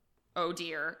everywhere. Oh,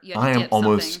 dear. I am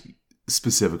almost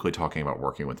specifically talking about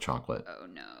working with chocolate. Oh,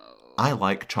 no. I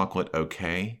like chocolate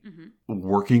okay. Mm-hmm.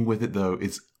 Working with it, though,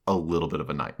 is a little bit of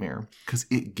a nightmare because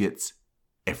it gets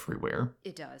everywhere.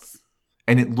 It does.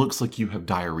 And it looks like you have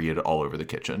diarrhea all over the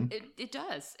kitchen. It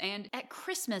does. And at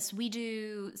Christmas, we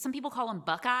do, some people call them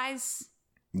Buckeyes.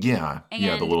 Yeah.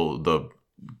 Yeah, the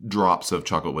drops of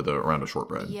chocolate around a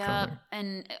shortbread. Yeah,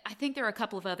 and I think there are a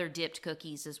couple of other dipped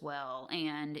cookies as well,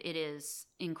 and it is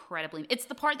incredibly... It's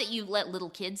the part that you let little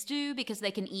kids do because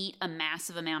they can eat a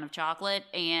massive amount of chocolate,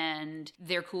 and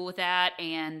they're cool with that,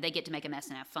 and they get to make a mess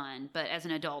and have fun. But as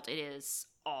an adult, it is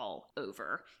all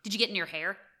over. Did you get in your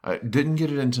hair? I didn't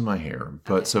get it into my hair,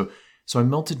 but okay. So I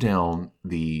melted down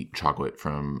the chocolate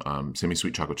from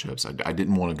semi-sweet chocolate chips. I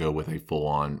didn't want to go with a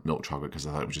full-on milk chocolate because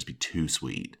I thought it would just be too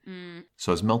sweet. Mm.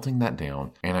 So I was melting that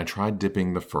down, and I tried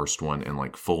dipping the first one in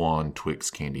like full-on Twix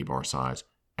candy bar size,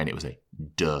 and it was a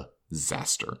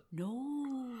disaster.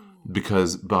 No.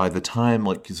 Because by the time,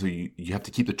 so you have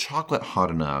to keep the chocolate hot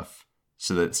enough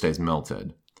so that it stays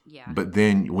melted. Yeah. But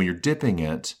then when you're dipping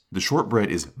it, the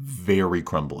shortbread is very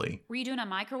crumbly. Were you doing a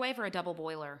microwave or a double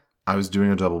boiler? I was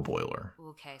doing a double boiler.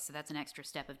 Okay, so that's an extra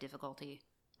step of difficulty.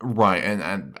 Right,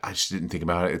 and I just didn't think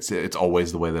about it. It's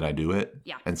always the way that I do it.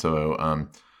 Yeah. And so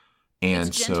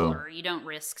it's gentler. You don't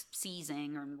risk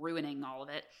seizing or ruining all of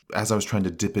it. As I was trying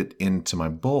to dip it into my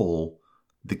bowl,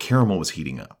 the caramel was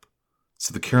heating up.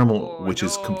 So the caramel, which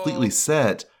is completely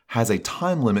set, has a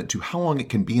time limit to how long it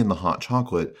can be in the hot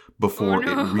chocolate before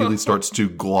it really starts to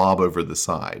glob over the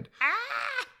side.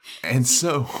 Ah! And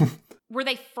so... Were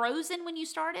they frozen when you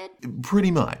started?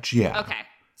 Pretty much, yeah. Okay.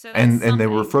 So and they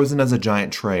were frozen as a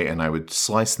giant tray, and I would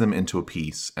slice them into a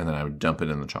piece, and then I would dump it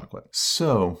in the chocolate.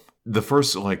 So the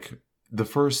first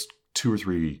 2 or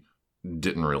 3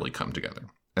 didn't really come together.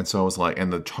 And so I was like,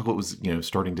 and the chocolate was,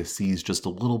 starting to seize just a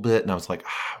little bit. And I was like,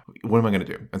 what am I going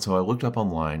to do? And so I looked up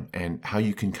online, and how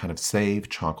you can kind of save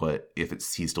chocolate if it's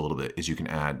seized a little bit is you can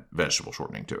add vegetable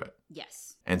shortening to it.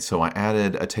 Yes. And so I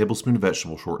added a tablespoon of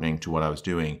vegetable shortening to what I was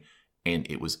doing, and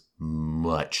it was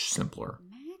much simpler.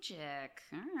 Magic.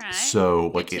 All right.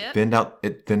 So it thinned out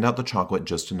the chocolate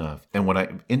just enough. And what I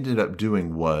ended up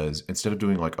doing was, instead of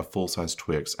doing like a full-size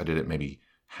Twix, I did it maybe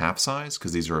half size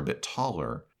because these are a bit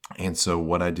taller. And so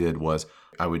what I did was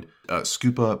I would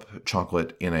scoop up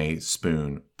chocolate in a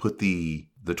spoon, put the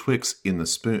the Twix in the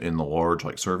spoon, in the large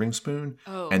like serving spoon,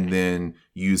 okay. and then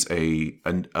use a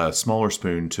smaller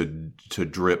spoon to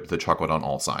drip the chocolate on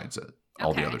all sides,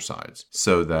 all the other sides,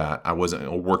 so that I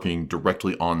wasn't working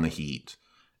directly on the heat,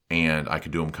 and I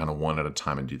could do them kind of one at a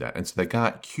time and do that. And so they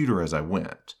got cuter as I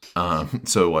went.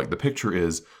 So like the picture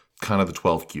is kind of the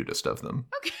 12 cutest of them.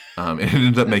 Okay. And it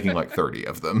ended up making like 30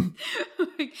 of them.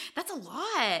 That's a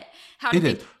lot. How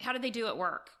did they do at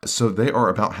work? So they are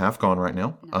about half gone right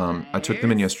now. Nice. I took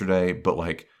them in yesterday, but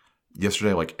like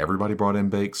yesterday, like everybody brought in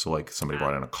bakes. So like somebody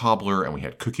brought in a cobbler, and we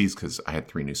had cookies because I had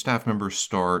 3 new staff members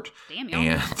start. Damn,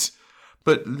 y'all.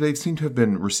 But they seem to have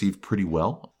been received pretty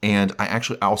well. And I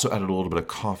also added a little bit of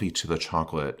coffee to the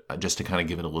chocolate just to kind of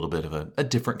give it a little bit of a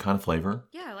different kind of flavor.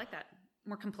 Yeah, I like that.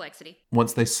 More complexity.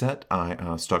 Once they set,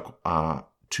 I stuck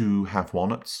 2 half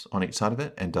walnuts on each side of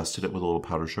it and dusted it with a little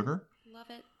powdered sugar. Love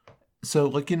it. So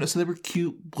like, so they were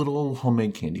cute little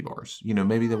homemade candy bars.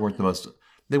 Maybe they weren't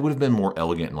they would have been more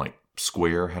elegant and like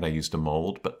square had I used a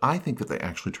mold, but I think that they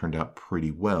actually turned out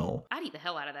pretty well. I'd eat the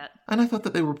hell out of that. And I thought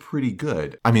that they were pretty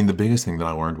good. I mean, the biggest thing that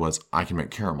I learned was I can make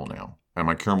caramel now. And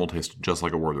my caramel tastes just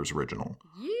like a Werther's original.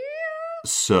 Yeah.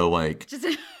 So like...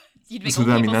 You'd make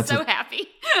people so happy.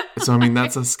 So, I mean,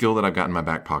 that's a skill that I've got in my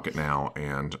back pocket now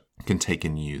and can take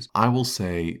and use. I will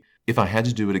say, if I had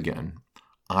to do it again,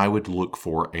 I would look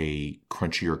for a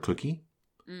crunchier cookie.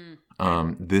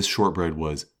 This shortbread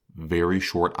was very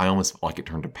short. I almost felt like it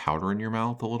turned to powder in your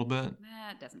mouth a little bit.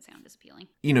 That doesn't sound as appealing.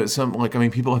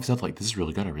 People have said, like, this is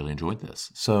really good. I really enjoyed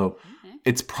this. So,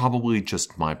 it's probably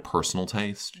just my personal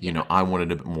taste. Yeah. I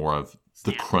wanted a bit more of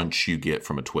the crunch you get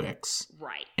from a Twix.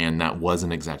 Right. And that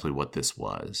wasn't exactly what this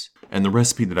was. And the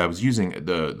recipe that I was using,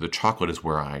 the chocolate is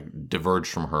where I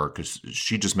diverged from her because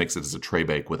she just makes it as a tray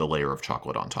bake with a layer of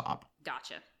chocolate on top.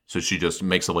 Gotcha. So she just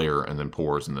makes a layer and then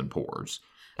pours and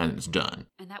it's done.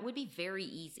 And that would be very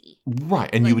easy. Right.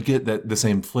 And you would get the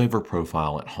same flavor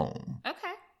profile at home. Okay.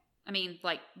 I mean,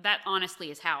 like, that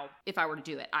honestly is how, if I were to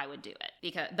do it, I would do it.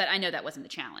 But I know that wasn't the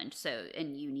challenge,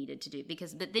 and you needed to do,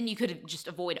 but then you could have just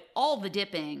avoid all the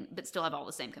dipping, but still have all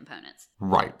the same components.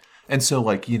 Right. And so,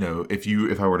 like,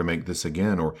 if I were to make this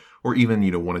again, or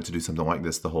even, wanted to do something like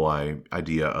this, the whole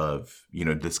idea of,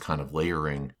 this kind of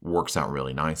layering works out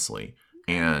really nicely.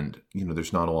 And,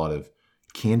 there's not a lot of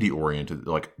candy oriented,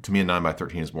 like, to me, a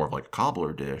 9x13 is more of like a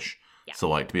cobbler dish. Yeah. So,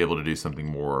 like, to be able to do something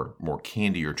more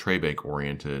candy or tray bake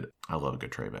oriented, I love a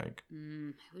good tray bake.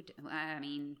 I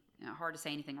mean, hard to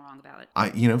say anything wrong about it.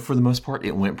 For the most part,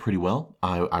 it went pretty well.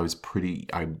 I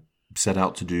set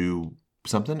out to do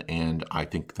something, and I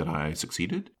think that I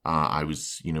succeeded. I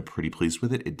was, pretty pleased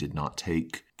with it. It did not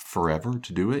take forever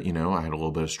to do it. I had a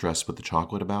little bit of stress with the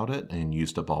chocolate about it and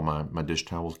used up all my dish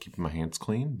towels keeping my hands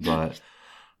clean. But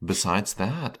besides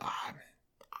that,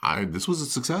 this was a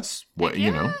success.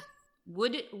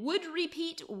 Would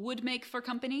repeat, would make for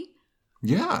company?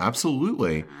 Yeah,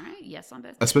 absolutely. All right, yes on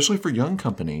both. Especially for young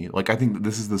company. Like, I think that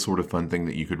this is the sort of fun thing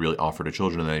that you could really offer to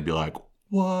children, and they'd be like,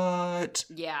 what?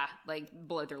 Yeah, like,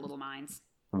 blow their little minds.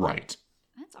 Right.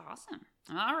 That's awesome.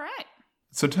 All right.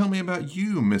 So tell me about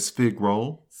you, Miss Fig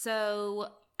Roll. So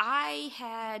I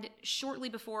had, shortly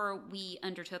before we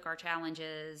undertook our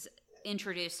challenges,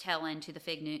 introduced Helen to the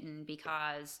Fig Newton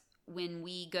because when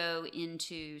we go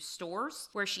into stores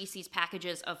where she sees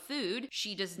packages of food,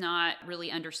 she does not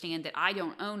really understand that I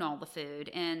don't own all the food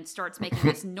and starts making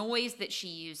this noise that she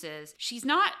uses. She's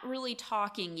not really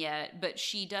talking yet, but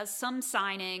she does some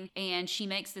signing and she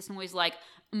makes this noise like,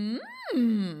 and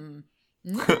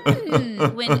I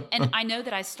know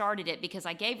that I started it because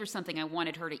I gave her something I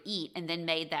wanted her to eat and then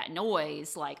made that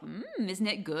noise like, isn't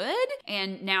it good?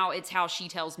 And now it's how she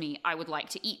tells me I would like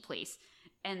to eat, please.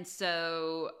 And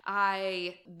so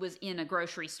I was in a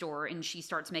grocery store and she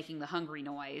starts making the hungry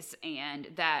noise, and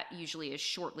that usually is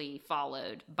shortly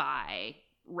followed by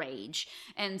rage.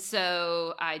 And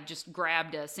so I just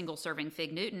grabbed a single serving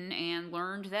Fig Newton and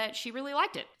learned that she really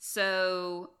liked it.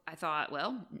 So I thought,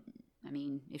 well, I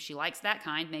mean, if she likes that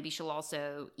kind, maybe she'll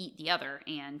also eat the other.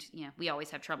 And, we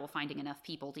always have trouble finding enough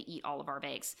people to eat all of our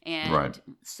bakes. And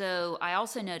so I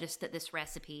also noticed that this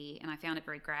recipe, and I found it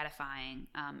very gratifying.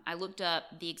 I looked up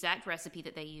the exact recipe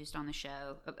that they used on the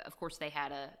show. Of course, they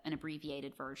had an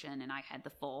abbreviated version, and I had the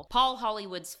full. Paul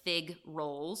Hollywood's Fig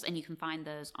Rolls, and you can find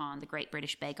those on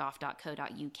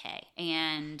thegreatbritishbakeoff.co.uk.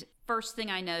 And first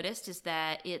thing I noticed is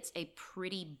that it's a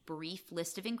pretty brief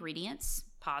list of ingredients.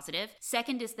 Positive.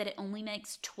 Second is that it only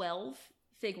makes 12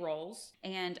 fig rolls.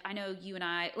 And I know you and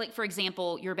I, like, for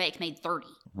example, your bake made 30.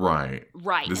 Right.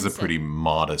 Right. This is a pretty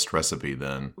modest recipe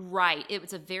then. Right. It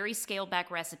was a very scaled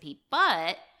back recipe.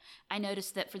 But I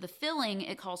noticed that for the filling,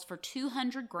 it calls for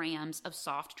 200 grams of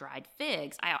soft dried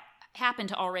figs. happened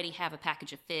to already have a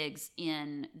package of figs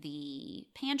in the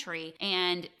pantry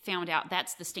and found out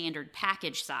that's the standard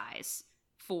package size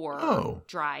for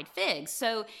dried figs.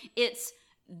 So it's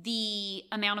the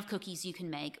amount of cookies you can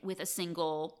make with a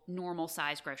single normal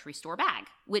size grocery store bag,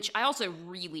 which I also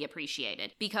really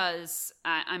appreciated because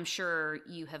I'm sure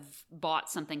you have bought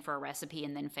something for a recipe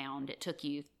and then found it took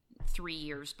you 3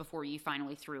 years before you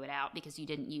finally threw it out because you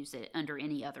didn't use it under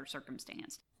any other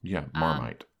circumstance. Yeah,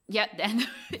 Marmite. Yeah.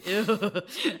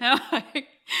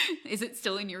 Is it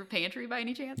still in your pantry by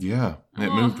any chance? Yeah,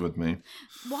 it moved with me.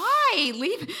 Why?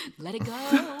 Let it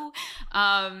go.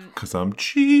 Because I'm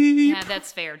cheap. Yeah,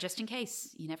 that's fair. Just in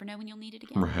case. You never know when you'll need it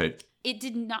again. Right. It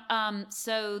did not.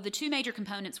 So the two major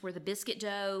components were the biscuit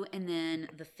dough and then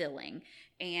the filling.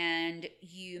 And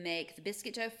you make the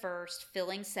biscuit dough first,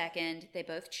 filling second. They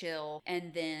both chill,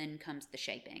 and then comes the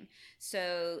shaping.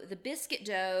 So the biscuit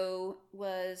dough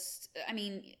was,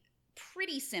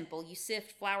 pretty simple. You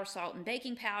sift flour, salt, and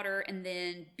baking powder, and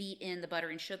then beat in the butter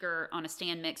and sugar on a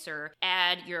stand mixer.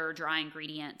 Add your dry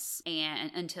ingredients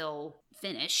until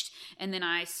finished. And then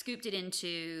I scooped it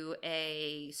into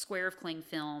a square of cling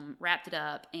film, wrapped it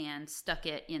up, and stuck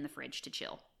it in the fridge to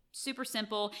chill. Super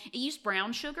simple. It used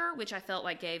brown sugar, which I felt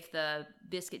like gave the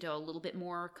biscuit dough a little bit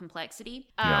more complexity.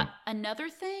 Another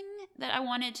thing that I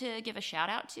wanted to give a shout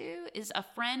out to is a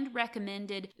friend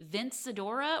recommended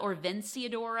Venciadora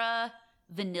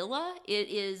vanilla. It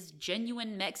is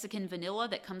genuine Mexican vanilla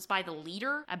that comes by the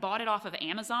liter. I bought it off of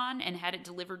Amazon and had it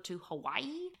delivered to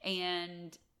Hawaii.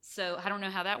 And so I don't know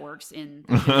how that works in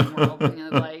the world.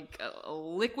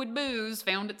 Liquid booze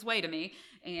found its way to me.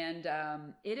 And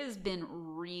it has been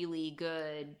really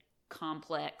good,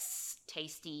 complex,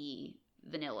 tasty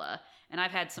vanilla. And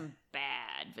I've had some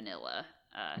bad vanilla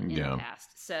in the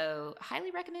past. So highly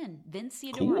recommend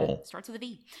Venciadora. Cool. Starts with a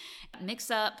V.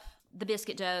 Mix up the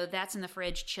biscuit dough. That's in the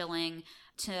fridge chilling.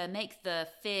 To make the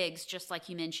figs, just like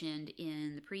you mentioned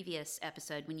in the previous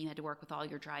episode when you had to work with all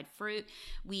your dried fruit,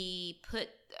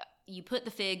 you put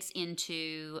the figs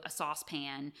into a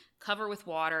saucepan, cover with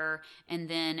water, and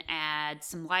then add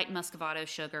some light muscovado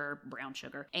sugar, brown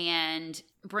sugar, and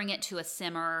bring it to a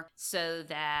simmer so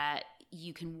that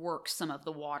you can work some of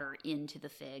the water into the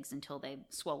figs until they've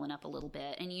swollen up a little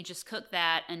bit. And you just cook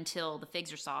that until the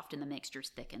figs are soft and the mixture's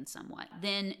thickened somewhat.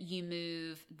 Then you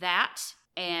move that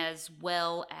as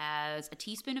well as a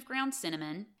teaspoon of ground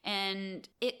cinnamon, and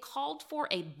it called for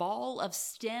a ball of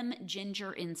stem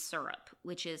ginger in syrup,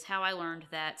 which is how I learned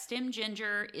that stem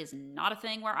ginger is not a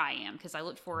thing where I am, because I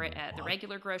looked for it at the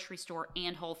regular grocery store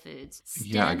and Whole Foods.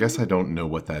 Yeah, I guess I don't know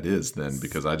what that is then,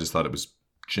 because I just thought it was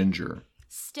ginger.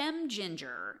 Stem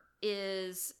ginger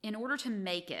is, in order to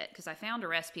make it, because I found a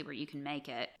recipe where you can make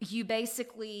it, you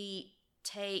basically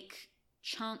take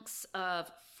chunks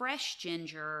of fresh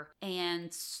ginger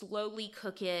and slowly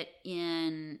cook it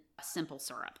in simple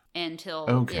syrup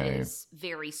until it is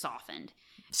very softened.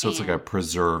 So it's like a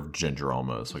preserved ginger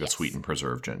almost, like a sweetened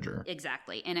preserved ginger.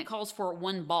 Exactly. And it calls for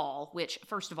 1 ball, which,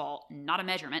 first of all, not a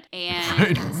measurement.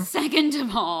 And second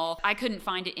of all, I couldn't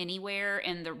find it anywhere.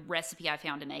 And the recipe I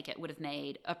found to make it would have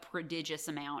made a prodigious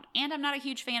amount. And I'm not a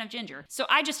huge fan of ginger. So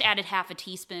I just added half a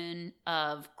teaspoon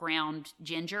of ground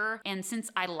ginger. And since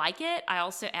I like it, I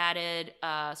also added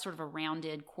sort of a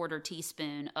rounded 1/4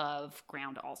 teaspoon of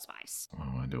ground allspice.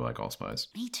 Oh, I do like allspice.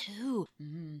 Me too.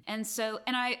 And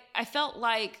I felt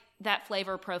like that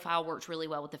flavor profile works really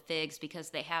well with the figs because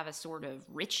they have a sort of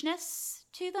richness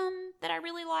to them that I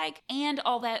really like. And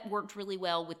all that worked really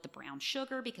well with the brown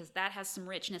sugar because that has some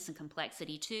richness and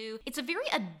complexity too. It's a very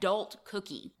adult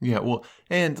cookie. Yeah, well,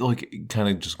 and like kind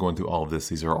of just going through all of this,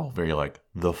 these are all very like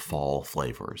the fall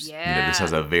flavors. Yeah. This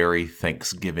has a very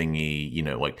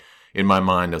Thanksgiving-y, like in my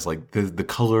mind, I was like, the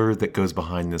color that goes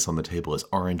behind this on the table is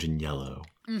orange and yellow.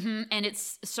 Mm-hmm. And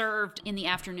it's served in the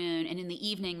afternoon, and in the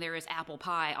evening there is apple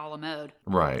pie a la mode.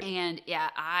 Right. And yeah,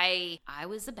 I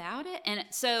was about it. And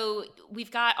so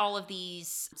we've got all of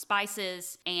these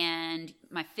spices and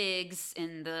my figs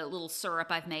and the little syrup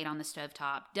I've made on the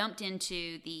stovetop dumped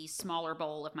into the smaller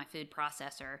bowl of my food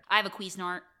processor. I have a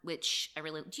Cuisinart, which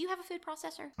do you have a food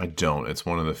processor? I don't. It's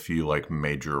one of the few like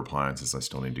major appliances I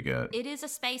still need to get. It is a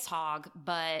space hog,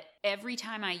 but every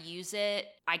time I use it,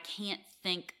 I can't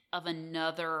think of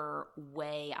another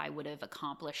way I would have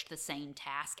accomplished the same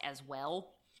task as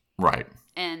well. Right.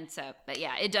 And so, but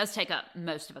yeah, it does take up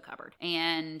most of a cupboard.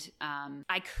 And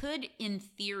I could, in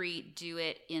theory, do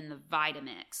it in the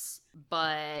Vitamix,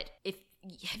 but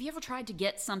have you ever tried to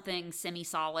get something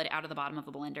semi-solid out of the bottom of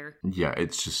a blender? Yeah,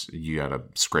 it's just, you gotta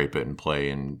scrape it and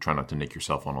play and try not to nick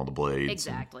yourself on all the blades.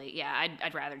 Exactly. Yeah,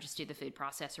 I'd rather just do the food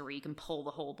processor where you can pull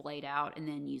the whole blade out and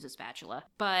then use a spatula.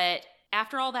 But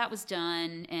After all that was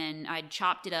done and I'd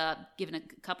chopped it up, given a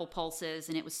couple pulses,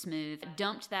 and it was smooth,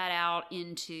 dumped that out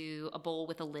into a bowl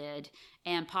with a lid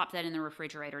and popped that in the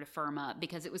refrigerator to firm up,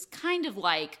 because it was kind of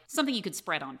like something you could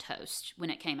spread on toast when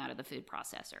it came out of the food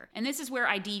processor. And this is where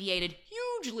I deviated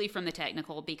hugely from the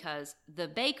technical, because the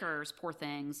bakers, poor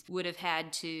things, would have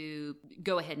had to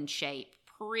go ahead and shape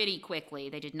pretty quickly.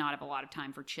 They did not have a lot of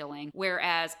time for chilling.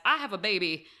 Whereas I have a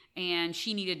baby and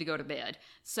she needed to go to bed.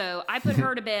 So I put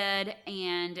her to bed,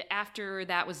 and after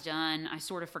that was done, I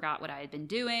sort of forgot what I had been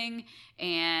doing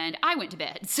and I went to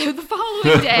bed. So the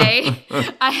following day,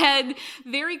 I had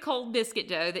very cold biscuit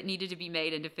dough that needed to be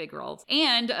made into fig rolls,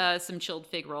 and some chilled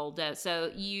fig roll dough.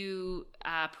 So you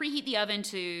preheat the oven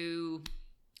to,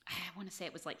 I want to say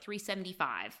it was like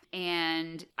 375.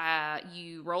 And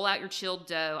you roll out your chilled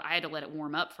dough. I had to let it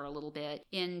warm up for a little bit,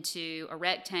 into a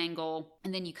rectangle.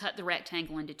 And then you cut the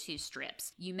rectangle into 2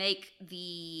 strips. You make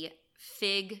the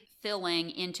fig filling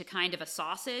into kind of a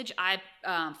sausage. I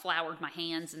floured my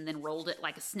hands and then rolled it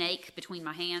like a snake between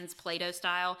my hands, Play-Doh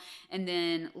style, and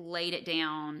then laid it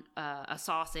down, a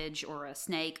sausage or a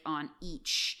snake on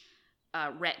each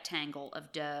rectangle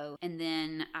of dough. And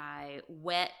then I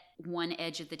wet one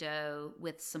edge of the dough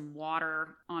with some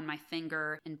water on my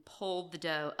finger and pulled the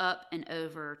dough up and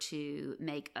over to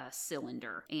make a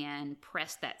cylinder and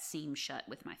pressed that seam shut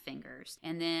with my fingers.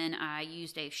 And then I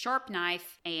used a sharp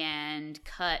knife and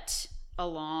cut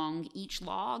along each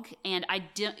log. And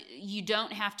you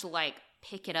don't have to like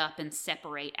pick it up and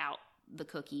separate out the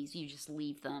cookies. You just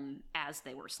leave them as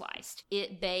they were sliced.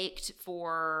 It baked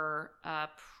for a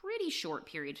pretty short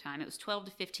period of time. It was 12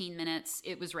 to 15 minutes.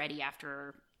 It was ready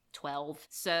after 12.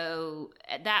 So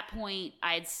at that point,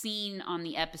 I had seen on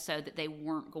the episode that they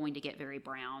weren't going to get very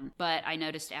brown, but I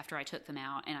noticed after I took them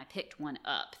out and I picked one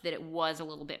up that it was a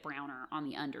little bit browner on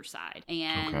the underside.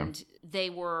 And they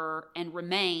were and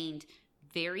remained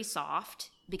very soft,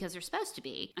 because they're supposed to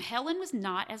be. Helen was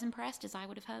not as impressed as I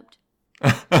would have hoped.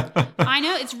 I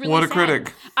know, it's really what a sad.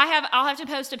 critic. I'll have to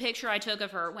post a picture I took of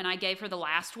her when I gave her the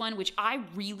last one, which I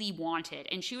really wanted,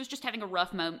 and she was just having a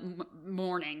rough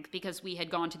morning because we had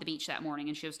gone to the beach that morning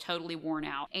and she was totally worn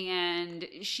out, and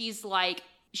she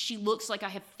looks like I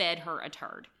have fed her a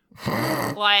turd.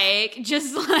 Like,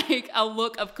 just like a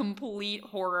look of complete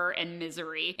horror and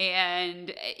misery,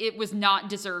 and it was not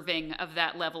deserving of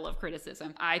that level of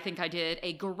criticism. I think I did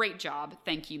a great job.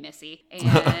 Thank you, Missy.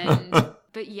 And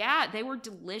but yeah, they were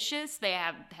delicious. They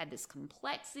had this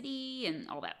complexity and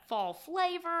all that fall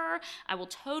flavor. I will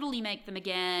totally make them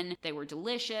again. They were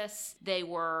delicious. They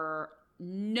were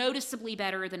noticeably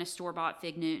better than a store-bought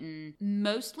Fig Newton,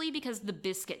 mostly because the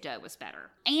biscuit dough was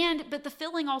better. But the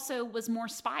filling also was more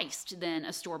spiced than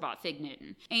a store-bought Fig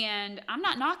Newton. And I'm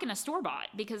not knocking a store-bought,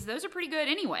 because those are pretty good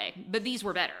anyway, but these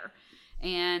were better.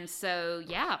 And so,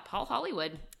 yeah, Paul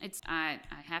Hollywood, I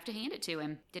have to hand it to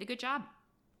him. Did a good job.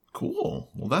 Cool.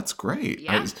 Well, that's great.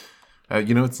 Yeah.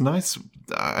 It's nice.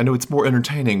 I know it's more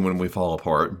entertaining when we fall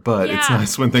apart, but it's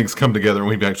nice when things come together and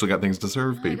we've actually got things to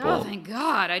serve people. Oh, thank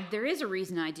God. There is a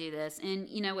reason I do this. And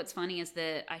you know what's funny is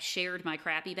that I shared my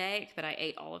crappy bake, but I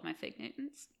ate all of my Fig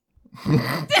Newtons.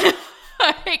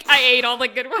 I ate all the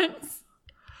good ones.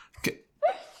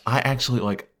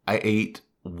 I ate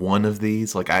one of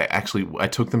these. I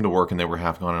took them to work and they were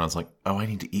half gone, and I was like, oh, I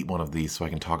need to eat one of these so I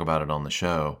can talk about it on the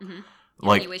show. Mm-hmm.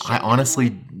 I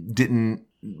honestly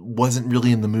wasn't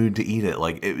really in the mood to eat it.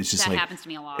 It was just that happens to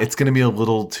me a lot. It's going to be a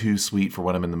little too sweet for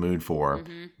what I'm in the mood for.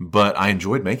 Mm-hmm. But I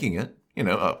enjoyed making it.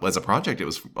 As a project, it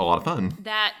was a lot of fun.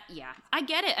 I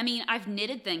get it. I mean, I've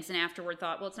knitted things and afterward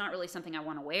thought, well, it's not really something I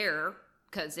want to wear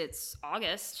because it's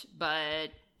August.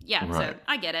 But yeah, right. So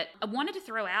I get it. I wanted to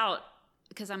throw out,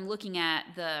 because I'm looking at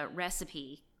the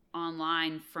recipe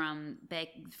online from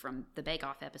the Bake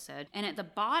Off episode, and at the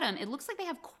bottom it looks like they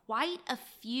have quite a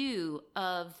few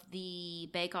of the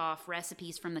Bake Off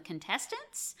recipes from the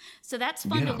contestants, so that's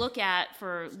fun to look at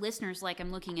for listeners. Like,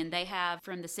 I'm looking, and they have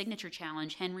from the signature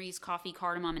challenge Henry's coffee,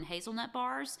 cardamom, and hazelnut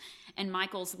bars, and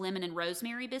Michael's lemon and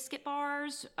rosemary biscuit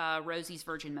bars, Rosie's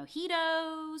virgin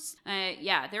mojitos.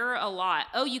 There are a lot.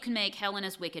 You can make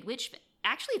Helena's Wicked Witch.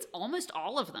 Actually, it's almost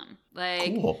all of them.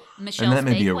 Cool. Michelle's and that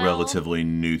may be a Bakewell. Relatively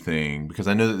new thing, because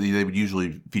I know that they would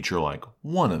usually feature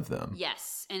one of them.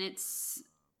 Yes, and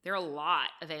there are a lot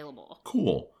available.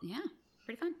 Cool. Yeah,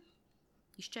 pretty fun.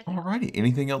 You should check it out. Alrighty.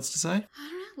 Anything else to say? I don't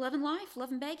know. Loving life,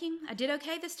 loving baking. I did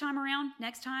okay this time around.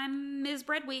 Next time is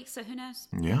bread week, so who knows?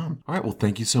 Yeah. All right. Well,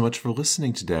 thank you so much for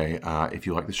listening today. If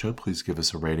you like the show, please give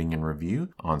us a rating and review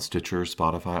on Stitcher,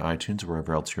 Spotify, iTunes, or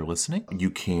wherever else you're listening. You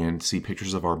can see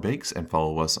pictures of our bakes and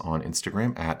follow us on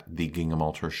Instagram at The Gingham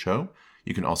Altar Show.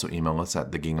 You can also email us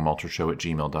at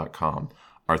theginghamaltarshow@gmail.com.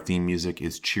 Our theme music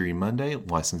is Cheery Monday,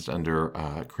 licensed under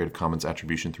Creative Commons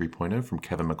Attribution 3.0 from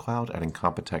Kevin MacLeod at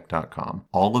Incompetech.com.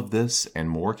 All of this and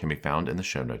more can be found in the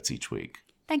show notes each week.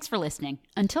 Thanks for listening.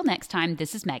 Until next time,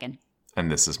 this is Megan.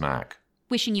 And this is Mac.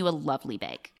 Wishing you a lovely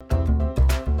bake.